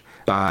entrenched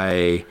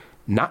by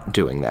not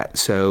doing that.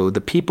 So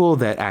the people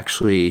that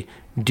actually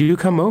do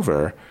come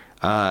over,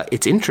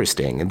 it's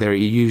interesting. They're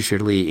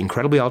usually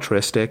incredibly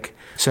altruistic.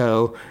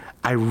 So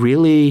I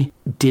really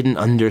didn't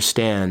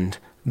understand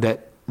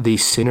that the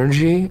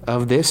synergy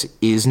of this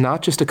is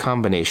not just a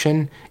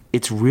combination,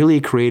 it's really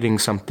creating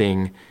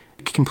something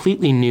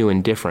completely new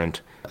and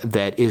different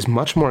that is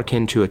much more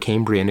akin to a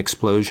Cambrian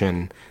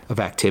explosion of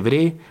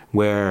activity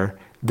where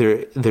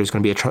there's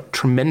going to be a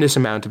tremendous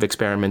amount of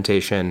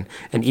experimentation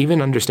and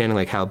even understanding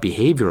like how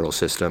behavioral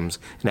systems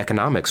and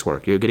economics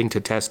work. You're getting to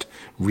test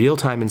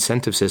real-time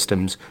incentive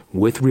systems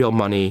with real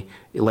money,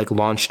 like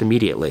launched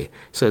immediately.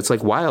 So it's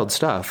like wild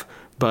stuff,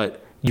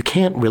 but you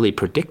can't really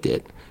predict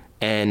it.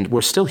 And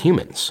we're still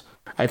humans.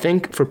 I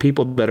think for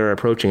people that are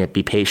approaching it,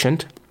 be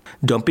patient.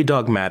 Don't be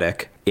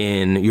dogmatic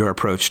in your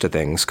approach to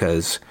things,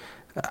 because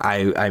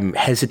I'm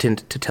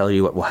hesitant to tell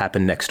you what will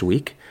happen next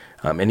week.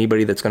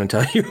 Anybody that's going to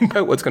tell you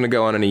about what's going to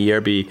go on in a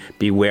year, be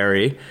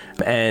wary.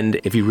 And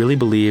if you really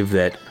believe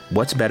that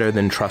what's better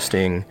than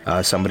trusting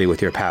somebody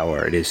with your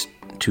power, it is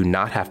to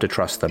not have to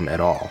trust them at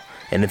all.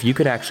 And if you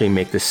could actually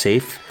make the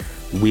safe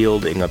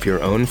wielding of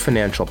your own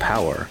financial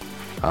power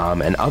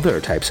and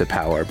other types of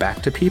power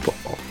back to people.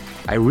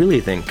 I really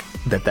think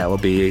that will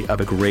be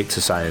of a great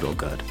societal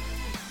good.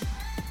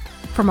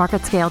 For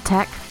Market Scale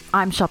Tech,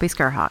 I'm Shelby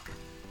Skerhawk.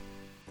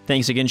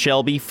 Thanks again,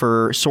 Shelby,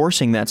 for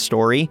sourcing that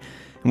story.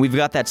 And we've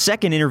got that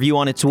second interview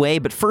on its way,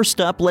 but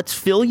first up, let's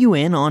fill you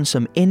in on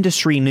some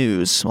industry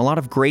news. A lot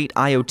of great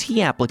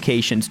IoT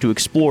applications to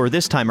explore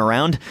this time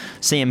around.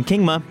 Sam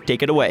Kingma,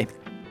 take it away.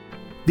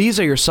 These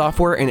are your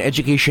software and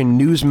education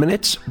news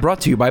minutes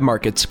brought to you by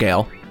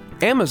MarketScale.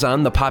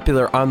 Amazon, the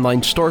popular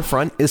online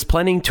storefront, is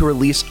planning to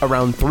release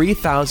around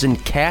 3,000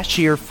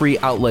 cashier-free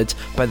outlets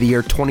by the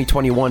year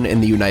 2021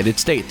 in the United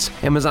States.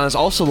 Amazon is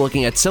also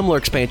looking at similar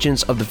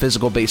expansions of the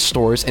physical-based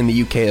stores in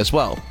the UK as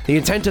well. The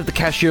intent of the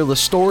cashierless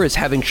store is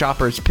having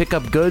shoppers pick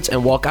up goods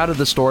and walk out of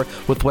the store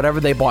with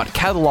whatever they bought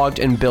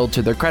cataloged and billed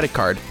to their credit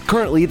card.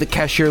 Currently, the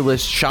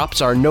cashierless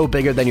shops are no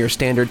bigger than your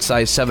standard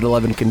size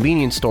 7-Eleven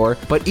convenience store,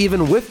 but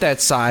even with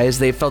that size,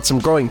 they've felt some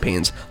growing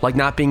pains, like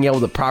not being able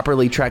to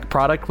properly track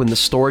product when the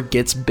store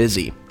gets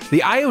busy.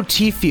 The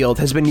IoT field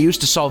has been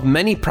used to solve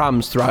many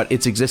problems throughout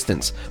its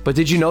existence, but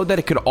did you know that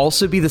it could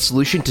also be the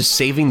solution to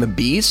saving the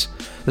bees?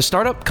 The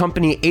startup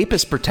company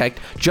Apis Protect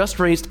just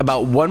raised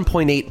about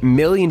 $1.8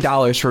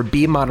 million for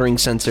bee monitoring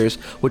sensors,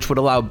 which would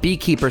allow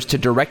beekeepers to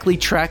directly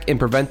track and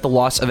prevent the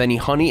loss of any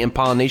honey and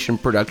pollination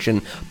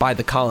production by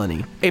the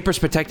colony. Apis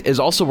Protect is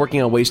also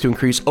working on ways to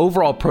increase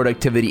overall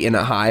productivity in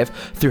a hive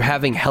through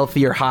having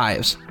healthier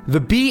hives. The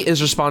bee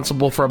is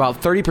responsible for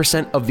about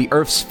 30% of the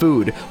Earth's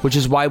food, which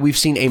is why we've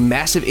seen a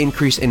massive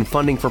increase in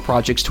funding for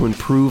projects to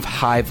improve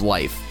hive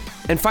life.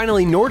 And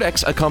finally,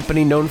 Nordex, a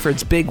company known for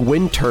its big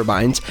wind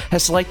turbines,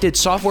 has selected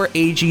Software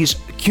AG's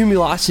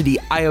Cumulocity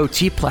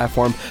IoT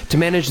platform to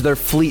manage their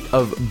fleet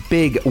of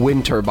big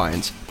wind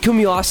turbines.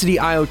 Cumulocity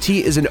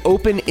IoT is an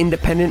open,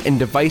 independent, and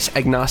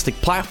device-agnostic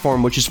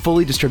platform which is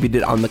fully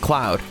distributed on the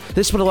cloud.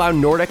 This would allow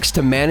Nordex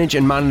to manage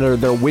and monitor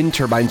their wind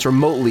turbines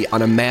remotely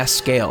on a mass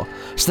scale.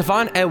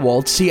 Stefan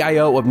Ewald,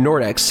 CIO of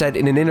Nordex, said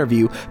in an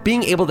interview,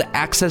 being able to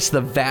access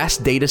the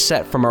vast data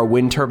set from our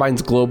wind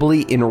turbines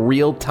globally in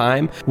real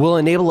time will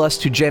enable us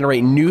to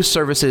generate new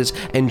services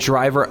and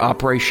driver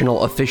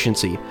operational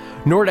efficiency.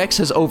 Nordex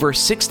has over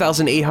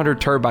 6,800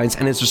 turbines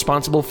and is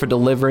responsible for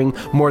delivering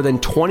more than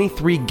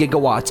 23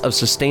 gigawatts of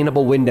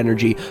sustainable wind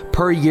energy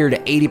per year to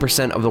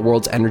 80% of the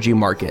world's energy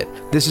market.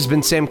 This has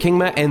been Sam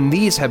Kingma, and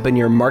these have been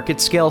your Market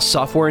Scale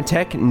Software and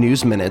Tech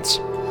News Minutes.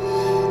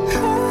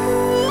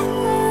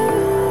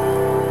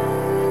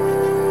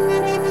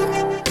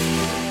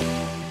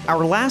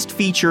 Our last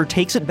feature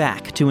takes it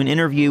back to an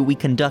interview we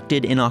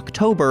conducted in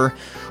October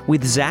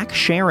with Zach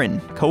Sharon,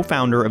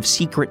 co-founder of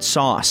Secret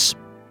Sauce.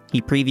 He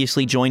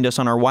previously joined us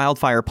on our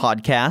Wildfire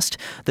podcast,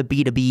 the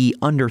B2B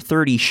Under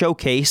 30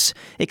 Showcase,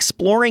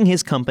 exploring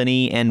his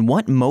company and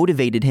what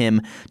motivated him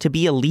to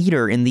be a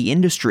leader in the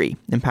industry,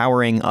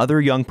 empowering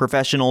other young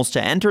professionals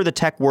to enter the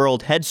tech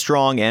world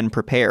headstrong and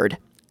prepared.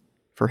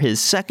 For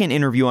his second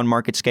interview on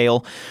Market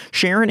Scale,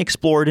 Sharon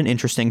explored an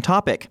interesting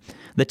topic,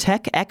 the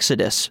tech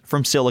exodus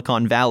from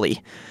Silicon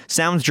Valley.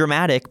 Sounds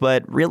dramatic,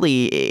 but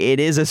really it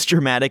is as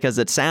dramatic as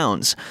it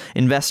sounds.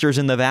 Investors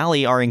in the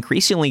Valley are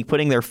increasingly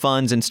putting their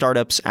funds in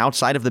startups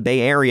outside of the Bay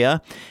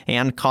Area,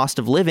 and cost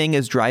of living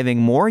is driving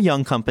more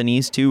young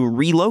companies to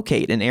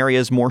relocate in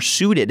areas more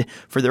suited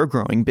for their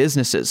growing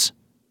businesses.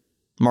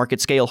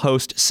 Market Scale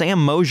host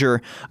Sam Mosier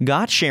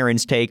got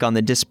Sharon's take on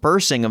the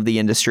dispersing of the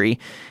industry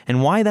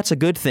and why that's a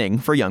good thing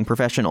for young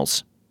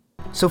professionals.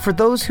 So for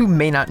those who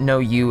may not know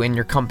you and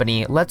your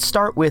company, let's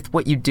start with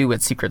what you do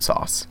at Secret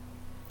Sauce.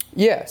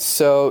 Yeah,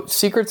 so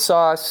Secret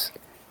Sauce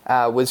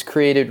was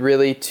created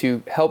really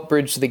to help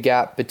bridge the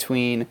gap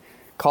between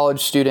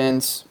college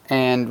students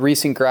and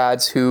recent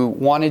grads who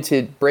wanted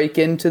to break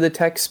into the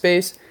tech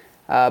space,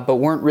 but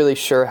weren't really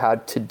sure how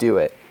to do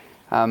it.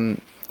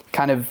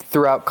 Kind of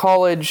throughout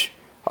college,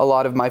 a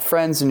lot of my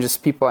friends and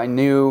just people I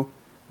knew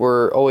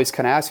were always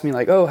kind of asking me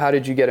like, oh, how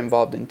did you get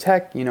involved in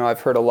tech? You know,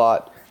 I've heard a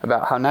lot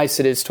about how nice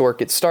it is to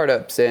work at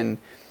startups and,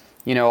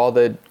 you know, all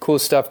the cool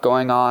stuff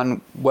going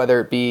on, whether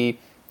it be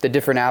the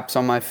different apps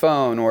on my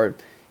phone or,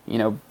 you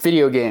know,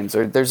 video games,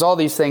 or there's all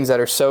these things that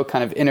are so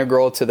kind of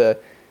integral to the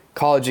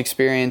college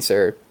experience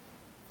or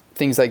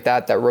things like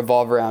that that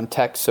revolve around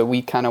tech. So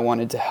we kind of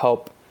wanted to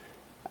help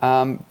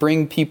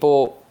bring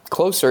people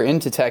closer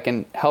into tech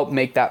and help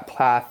make that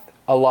path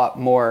a lot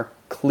more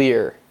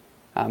clear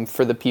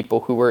for the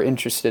people who were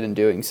interested in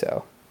doing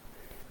so.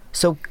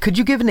 So could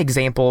you give an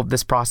example of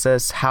this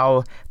process,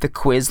 how the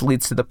quiz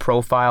leads to the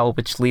profile,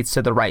 which leads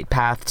to the right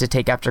path to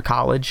take after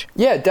college?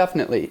 Yeah,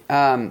 definitely.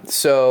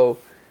 So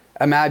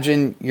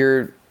imagine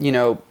you're, you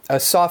know, a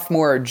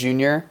sophomore or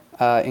junior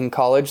in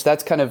college.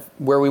 That's kind of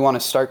where we want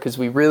to start because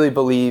we really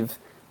believe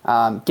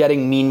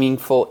getting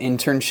meaningful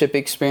internship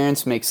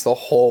experience makes the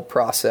whole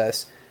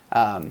process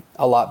a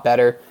lot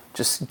better.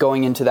 Just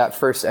going into that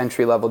first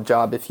entry-level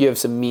job, if you have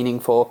some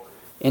meaningful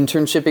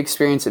internship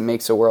experience, it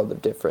makes a world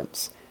of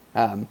difference.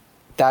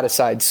 That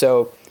aside,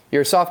 so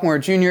you're a sophomore or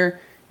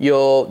junior,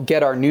 you'll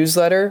get our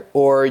newsletter,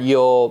 or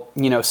you'll,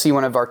 you know, see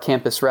one of our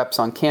campus reps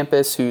on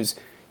campus who's,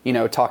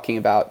 talking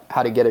about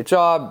how to get a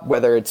job,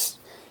 whether it's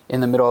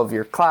in the middle of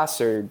your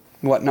class or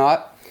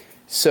whatnot.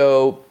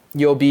 So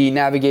you'll be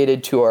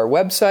navigated to our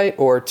website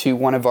or to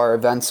one of our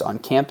events on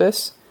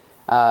campus.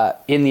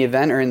 In the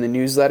event or in the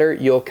newsletter,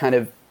 you'll kind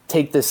of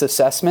take this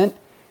assessment,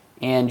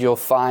 and you'll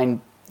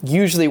find,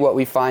 usually what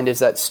we find is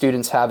that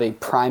students have a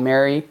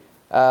primary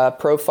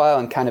profile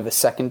and kind of a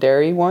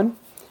secondary one.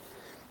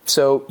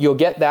 So you'll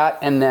get that,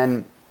 and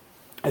then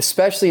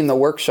especially in the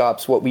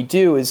workshops, what we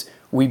do is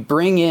we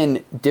bring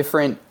in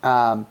different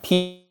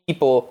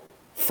people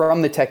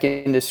from the tech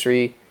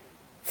industry,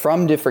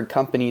 from different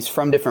companies,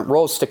 from different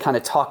roles, to kind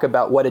of talk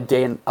about what a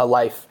day in a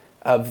life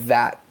of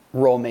that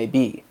role may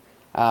be.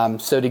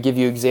 So to give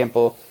you an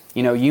example,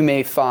 you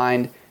may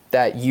find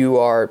that you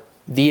are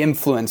the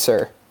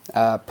influencer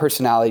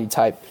personality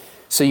type.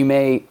 So you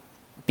may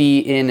be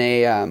in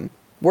a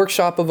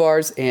workshop of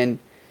ours, and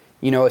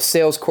a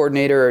sales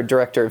coordinator or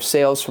director of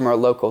sales from our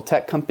local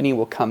tech company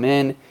will come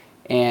in,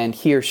 and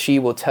he or she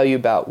will tell you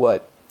about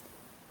what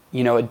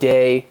a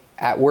day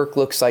at work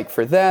looks like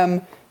for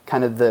them,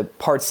 kind of the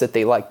parts that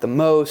they like the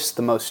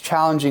most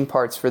challenging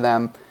parts for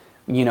them.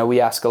 We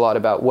ask a lot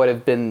about what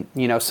have been,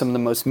 some of the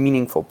most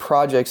meaningful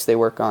projects they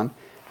work on.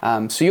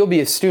 So you'll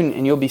be a student,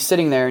 and you'll be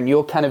sitting there, and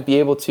you'll kind of be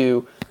able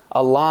to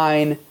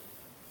align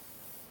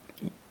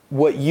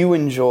what you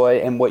enjoy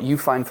and what you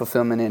find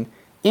fulfillment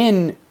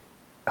in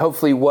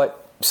hopefully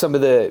what some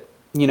of the,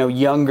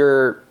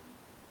 younger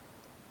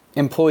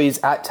employees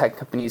at tech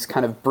companies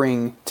kind of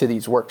bring to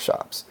these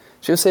workshops.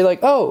 So you'll say like,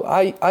 oh,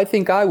 I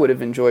think I would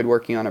have enjoyed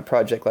working on a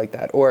project like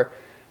that. Or,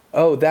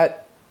 oh,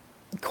 that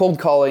cold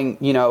calling,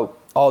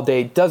 all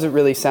day doesn't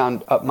really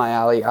sound up my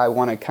alley. I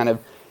want to kind of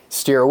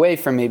steer away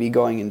from maybe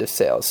going into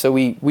sales. So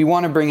we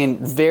want to bring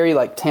in very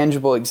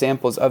tangible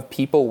examples of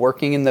people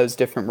working in those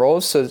different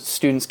roles, so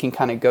students can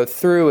kind of go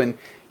through and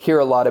hear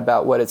a lot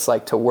about what it's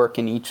like to work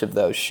in each of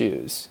those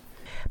shoes.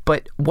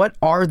 But what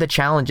are the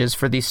challenges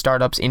for these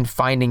startups in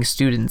finding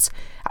students?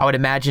 I would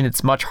imagine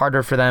it's much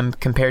harder for them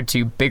compared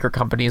to bigger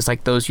companies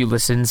like those you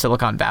listed in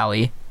Silicon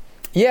Valley.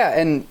 Yeah,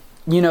 and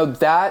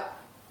that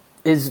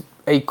is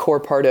a core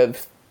part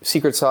of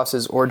Secret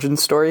Sauce's origin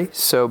story.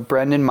 So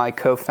Brendan, my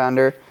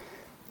co-founder,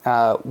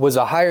 was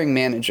a hiring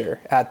manager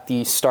at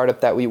the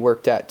startup that we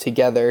worked at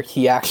together.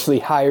 He actually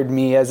hired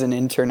me as an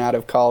intern out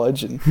of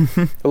college, and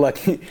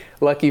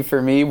lucky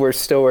for me, we're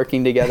still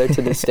working together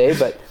to this day.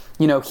 But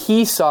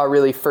he saw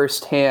really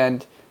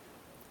firsthand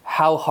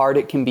how hard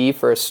it can be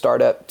for a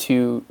startup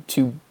to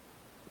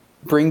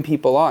bring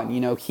people on.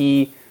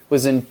 He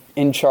was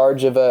in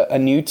charge of a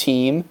new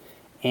team,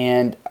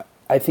 and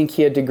I think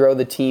he had to grow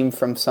the team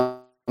from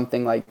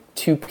something like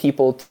 2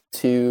 people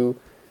to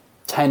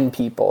 10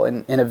 people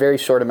in a very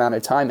short amount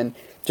of time. And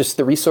just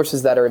the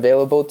resources that are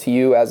available to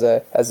you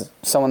as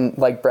someone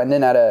like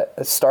Brendan at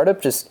a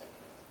startup, just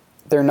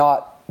they're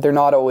not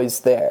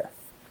always there.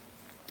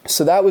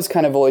 So that was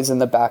kind of always in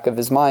the back of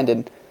his mind.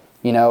 And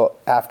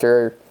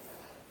after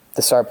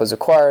the startup was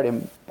acquired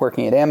and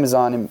working at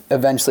Amazon and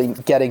eventually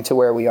getting to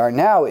where we are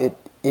now, it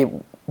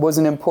was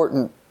an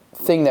important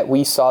thing that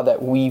we saw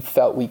that we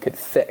felt we could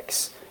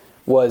fix,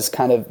 was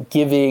kind of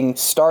giving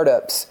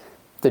startups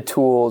the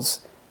tools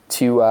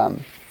to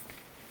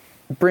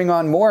bring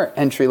on more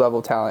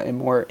entry-level talent and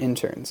more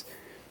interns.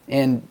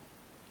 And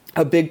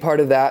a big part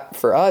of that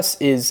for us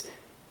is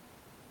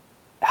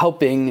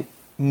helping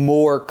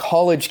more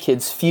college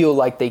kids feel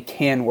like they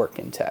can work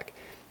in tech.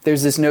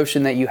 There's this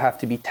notion that you have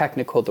to be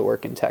technical to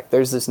work in tech.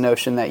 There's this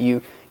notion that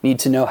you need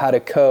to know how to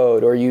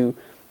code, or you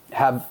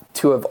have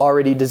to have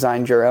already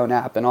designed your own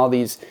app, and all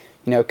these,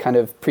 kind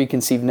of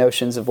preconceived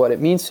notions of what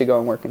it means to go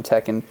and work in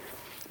tech. And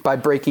by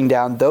breaking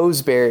down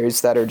those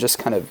barriers that are just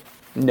kind of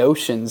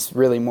notions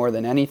really more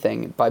than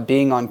anything, by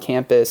being on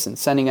campus and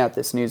sending out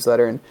this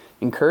newsletter and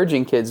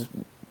encouraging kids,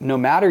 no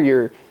matter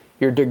your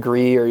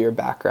degree or your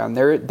background,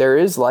 there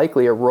is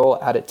likely a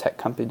role at a tech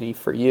company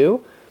for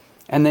you.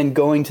 And then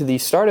going to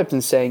these startups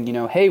and saying,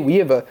 hey, we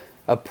have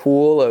a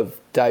pool of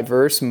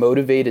diverse,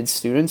 motivated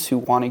students who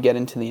want to get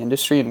into the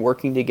industry, and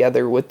working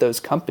together with those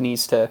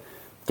companies to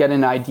get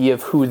an idea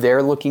of who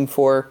they're looking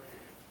for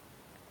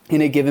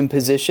in a given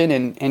position,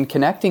 and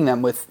connecting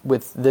them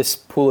with this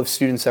pool of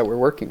students that we're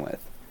working with.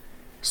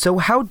 So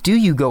how do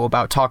you go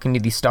about talking to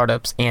these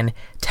startups and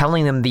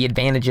telling them the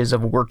advantages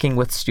of working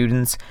with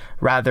students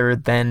rather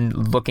than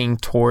looking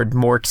toward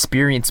more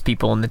experienced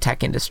people in the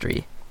tech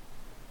industry?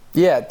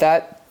 Yeah,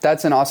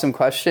 that's an awesome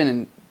question.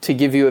 And to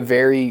give you a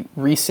very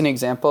recent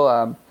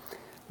example,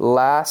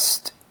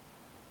 last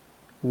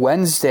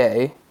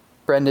Wednesday,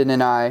 Brendan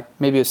and I,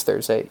 maybe it was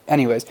Thursday,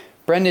 anyways,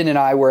 Brendan and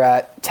I were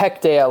at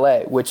Tech Day LA,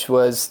 which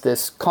was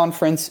this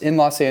conference in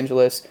Los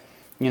Angeles.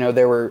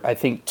 There were, I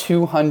think,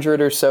 200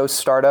 or so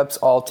startups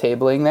all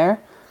tabling there.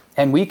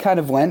 And we kind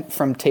of went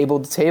from table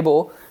to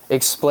table,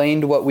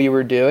 explained what we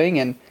were doing.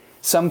 And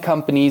some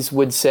companies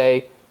would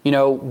say,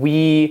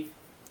 we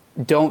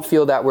don't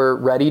feel that we're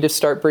ready to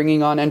start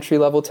bringing on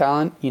entry-level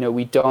talent.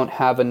 We don't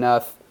have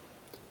enough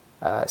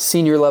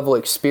senior level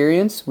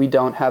experience. We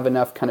don't have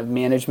enough kind of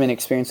management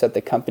experience at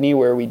the company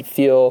where we'd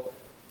feel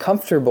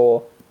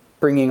comfortable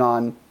bringing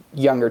on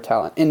younger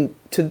talent. And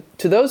to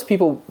those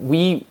people,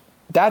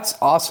 that's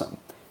awesome.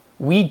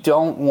 We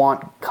don't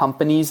want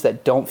companies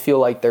that don't feel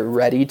like they're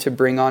ready to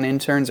bring on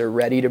interns or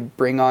ready to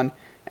bring on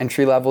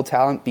entry-level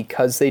talent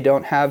because they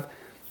don't have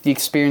the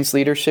experienced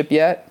leadership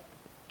yet.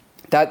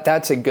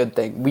 That's a good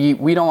thing.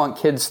 We don't want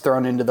kids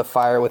thrown into the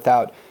fire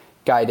without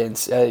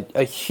guidance.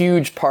 A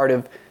huge part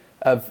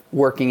of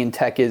working in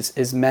tech is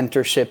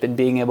mentorship and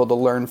being able to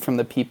learn from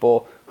the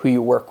people who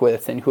you work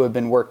with and who have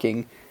been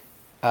working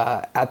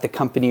at the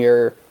company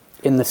or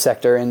in the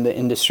sector, in the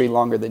industry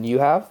longer than you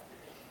have.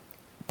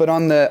 But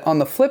on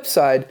the flip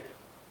side,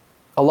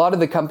 a lot of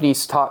the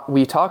companies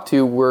we talked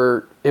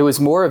to it was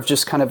more of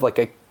just kind of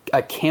like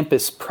a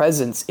campus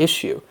presence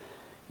issue.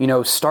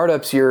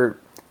 Startups, you're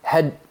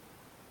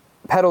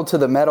pedal to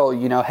the metal,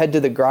 head to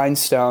the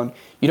grindstone.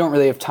 You don't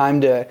really have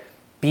time to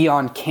be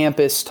on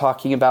campus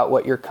talking about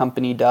what your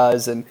company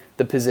does and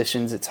the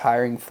positions it's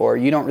hiring for.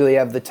 You don't really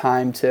have the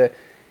time to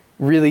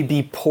really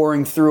be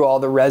pouring through all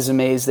the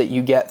resumes that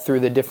you get through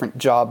the different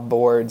job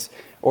boards,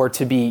 or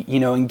to be,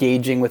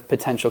 engaging with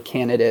potential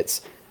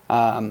candidates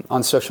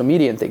on social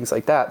media and things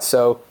like that.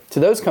 So to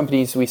those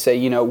companies, we say,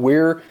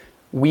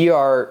 we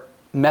are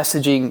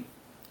messaging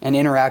and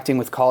interacting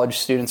with college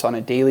students on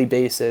a daily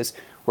basis.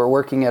 We're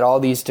working at all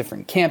these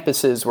different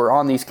campuses. We're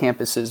on these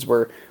campuses.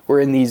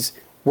 We're in these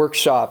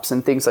workshops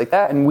and things like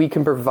that. And we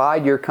can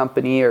provide your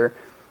company or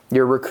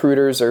your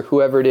recruiters or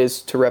whoever it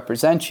is to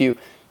represent you,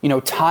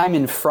 time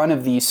in front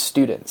of these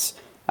students.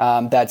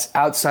 That's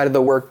outside of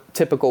the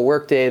typical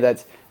workday.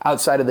 That's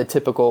outside of the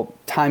typical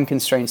time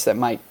constraints that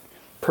might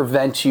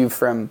prevent you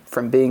from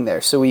being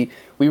there. So we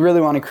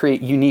really want to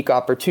create unique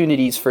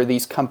opportunities for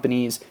these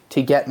companies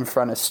to get in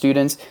front of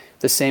students,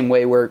 the same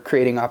way we're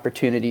creating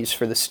opportunities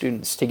for the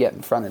students to get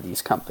in front of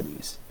these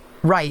companies.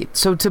 Right.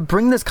 So to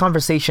bring this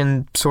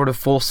conversation sort of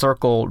full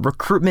circle,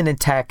 recruitment in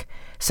tech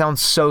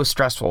sounds so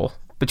stressful,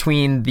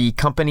 between the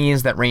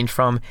companies that range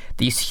from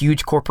these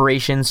huge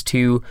corporations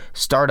to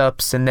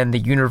startups, and then the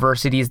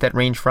universities that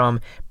range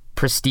from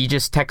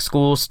prestigious tech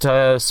schools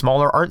to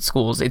smaller art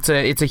schools. It's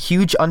a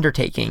huge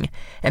undertaking,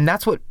 and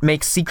that's what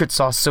makes Secret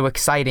Sauce so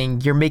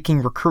exciting. You're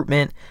making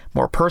recruitment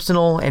more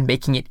personal and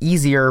making it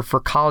easier for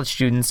college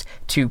students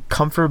to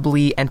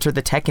comfortably enter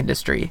the tech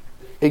industry.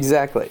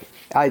 Exactly.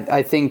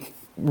 I think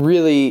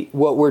really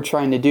what we're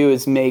trying to do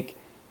is make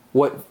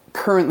what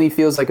currently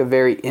feels like a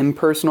very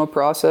impersonal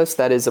process,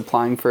 that is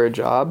applying for a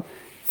job,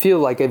 feel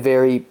like a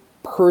very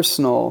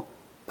personal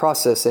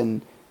process,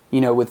 and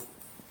with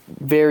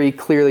very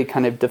clearly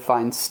kind of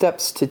defined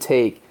steps to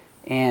take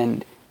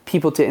and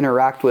people to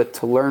interact with,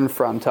 to learn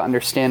from, to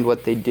understand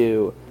what they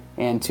do,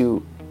 and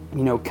to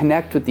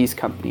connect with these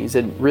companies.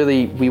 And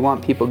really, we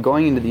want people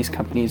going into these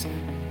companies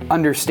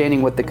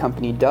understanding what the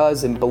company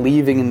does and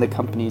believing in the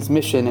company's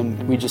mission,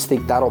 and we just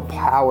think that'll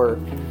power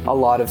a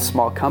lot of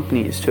small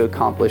companies to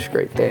accomplish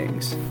great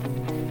things.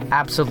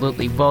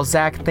 Absolutely. Well,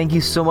 Zach, thank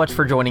you so much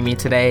for joining me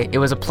today. It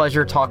was a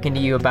pleasure talking to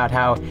you about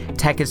how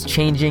tech is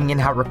changing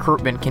and how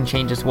recruitment can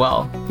change as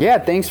well. Yeah,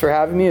 thanks for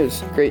having me. It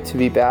was great to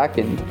be back,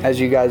 and as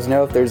you guys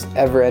know, if there's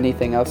ever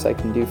anything else I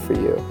can do for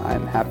you,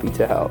 I'm happy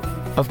to help.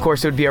 Of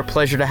course, it would be our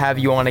pleasure to have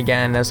you on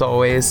again, as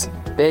always.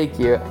 Thank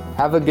you.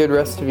 Have a good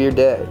rest of your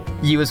day.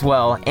 You as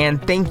well. And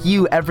thank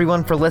you,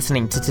 everyone, for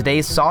listening to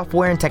today's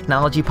Software and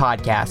Technology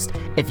podcast.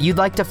 If you'd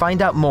like to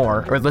find out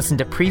more or listen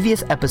to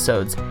previous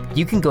episodes,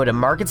 you can go to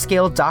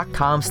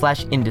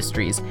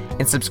marketscale.com/industries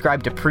and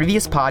subscribe to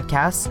previous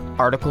podcasts,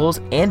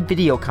 articles, and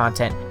video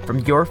content from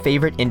your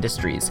favorite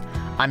industries.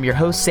 I'm your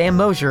host, Sam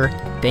Mosier.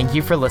 Thank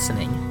you for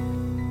listening.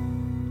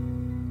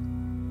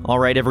 All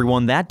right,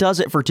 everyone, that does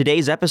it for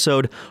today's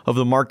episode of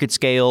the Market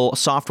Scale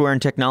Software and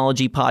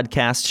Technology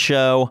podcast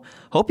show.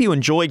 Hope you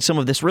enjoyed some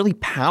of this really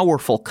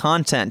powerful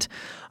content.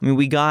 I mean,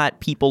 we got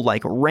people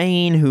like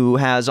Rain, who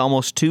has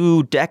almost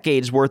 2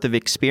 decades worth of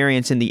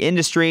experience in the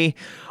industry.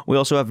 We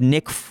also have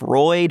Nick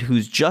Freud,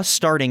 who's just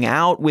starting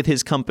out with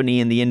his company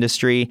in the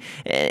industry.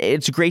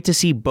 It's great to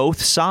see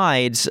both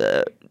sides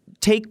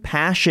take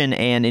passion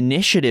and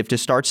initiative to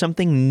start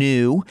something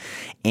new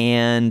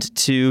and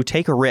to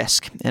take a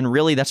risk. And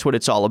really, that's what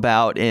it's all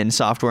about in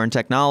software and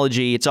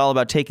technology. It's all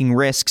about taking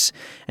risks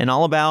and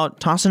all about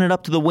tossing it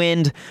up to the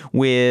wind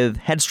with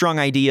headstrong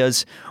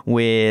ideas,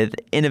 with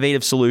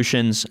innovative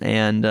solutions,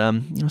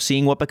 and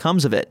seeing what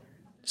becomes of it.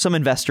 Some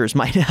investors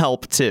might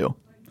help too.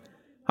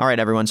 All right,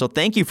 everyone. So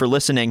thank you for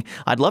listening.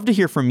 I'd love to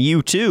hear from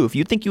you, too. If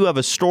you think you have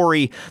a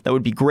story that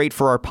would be great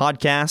for our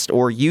podcast,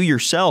 or you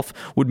yourself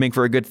would make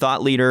for a good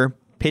thought leader,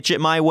 pitch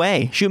it my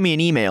way. Shoot me an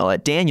email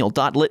at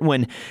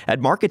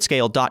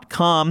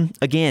daniel.litwin@marketscale.com.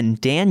 Again,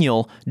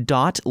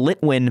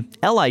 daniel.litwin,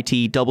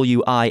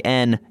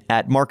 Litwin,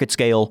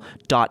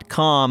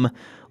 @marketscale.com.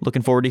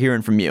 Looking forward to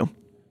hearing from you.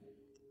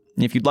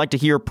 If you'd like to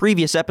hear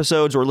previous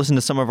episodes or listen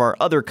to some of our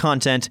other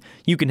content,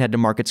 you can head to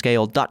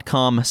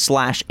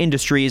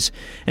marketscale.com/industries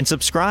and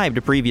subscribe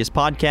to previous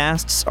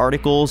podcasts,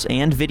 articles,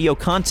 and video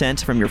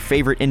content from your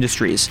favorite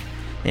industries.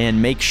 And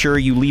make sure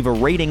you leave a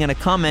rating and a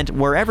comment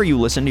wherever you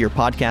listen to your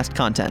podcast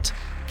content.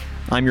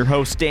 I'm your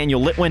host, Daniel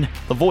Litwin,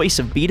 the voice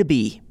of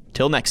B2B.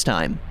 Till next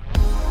time.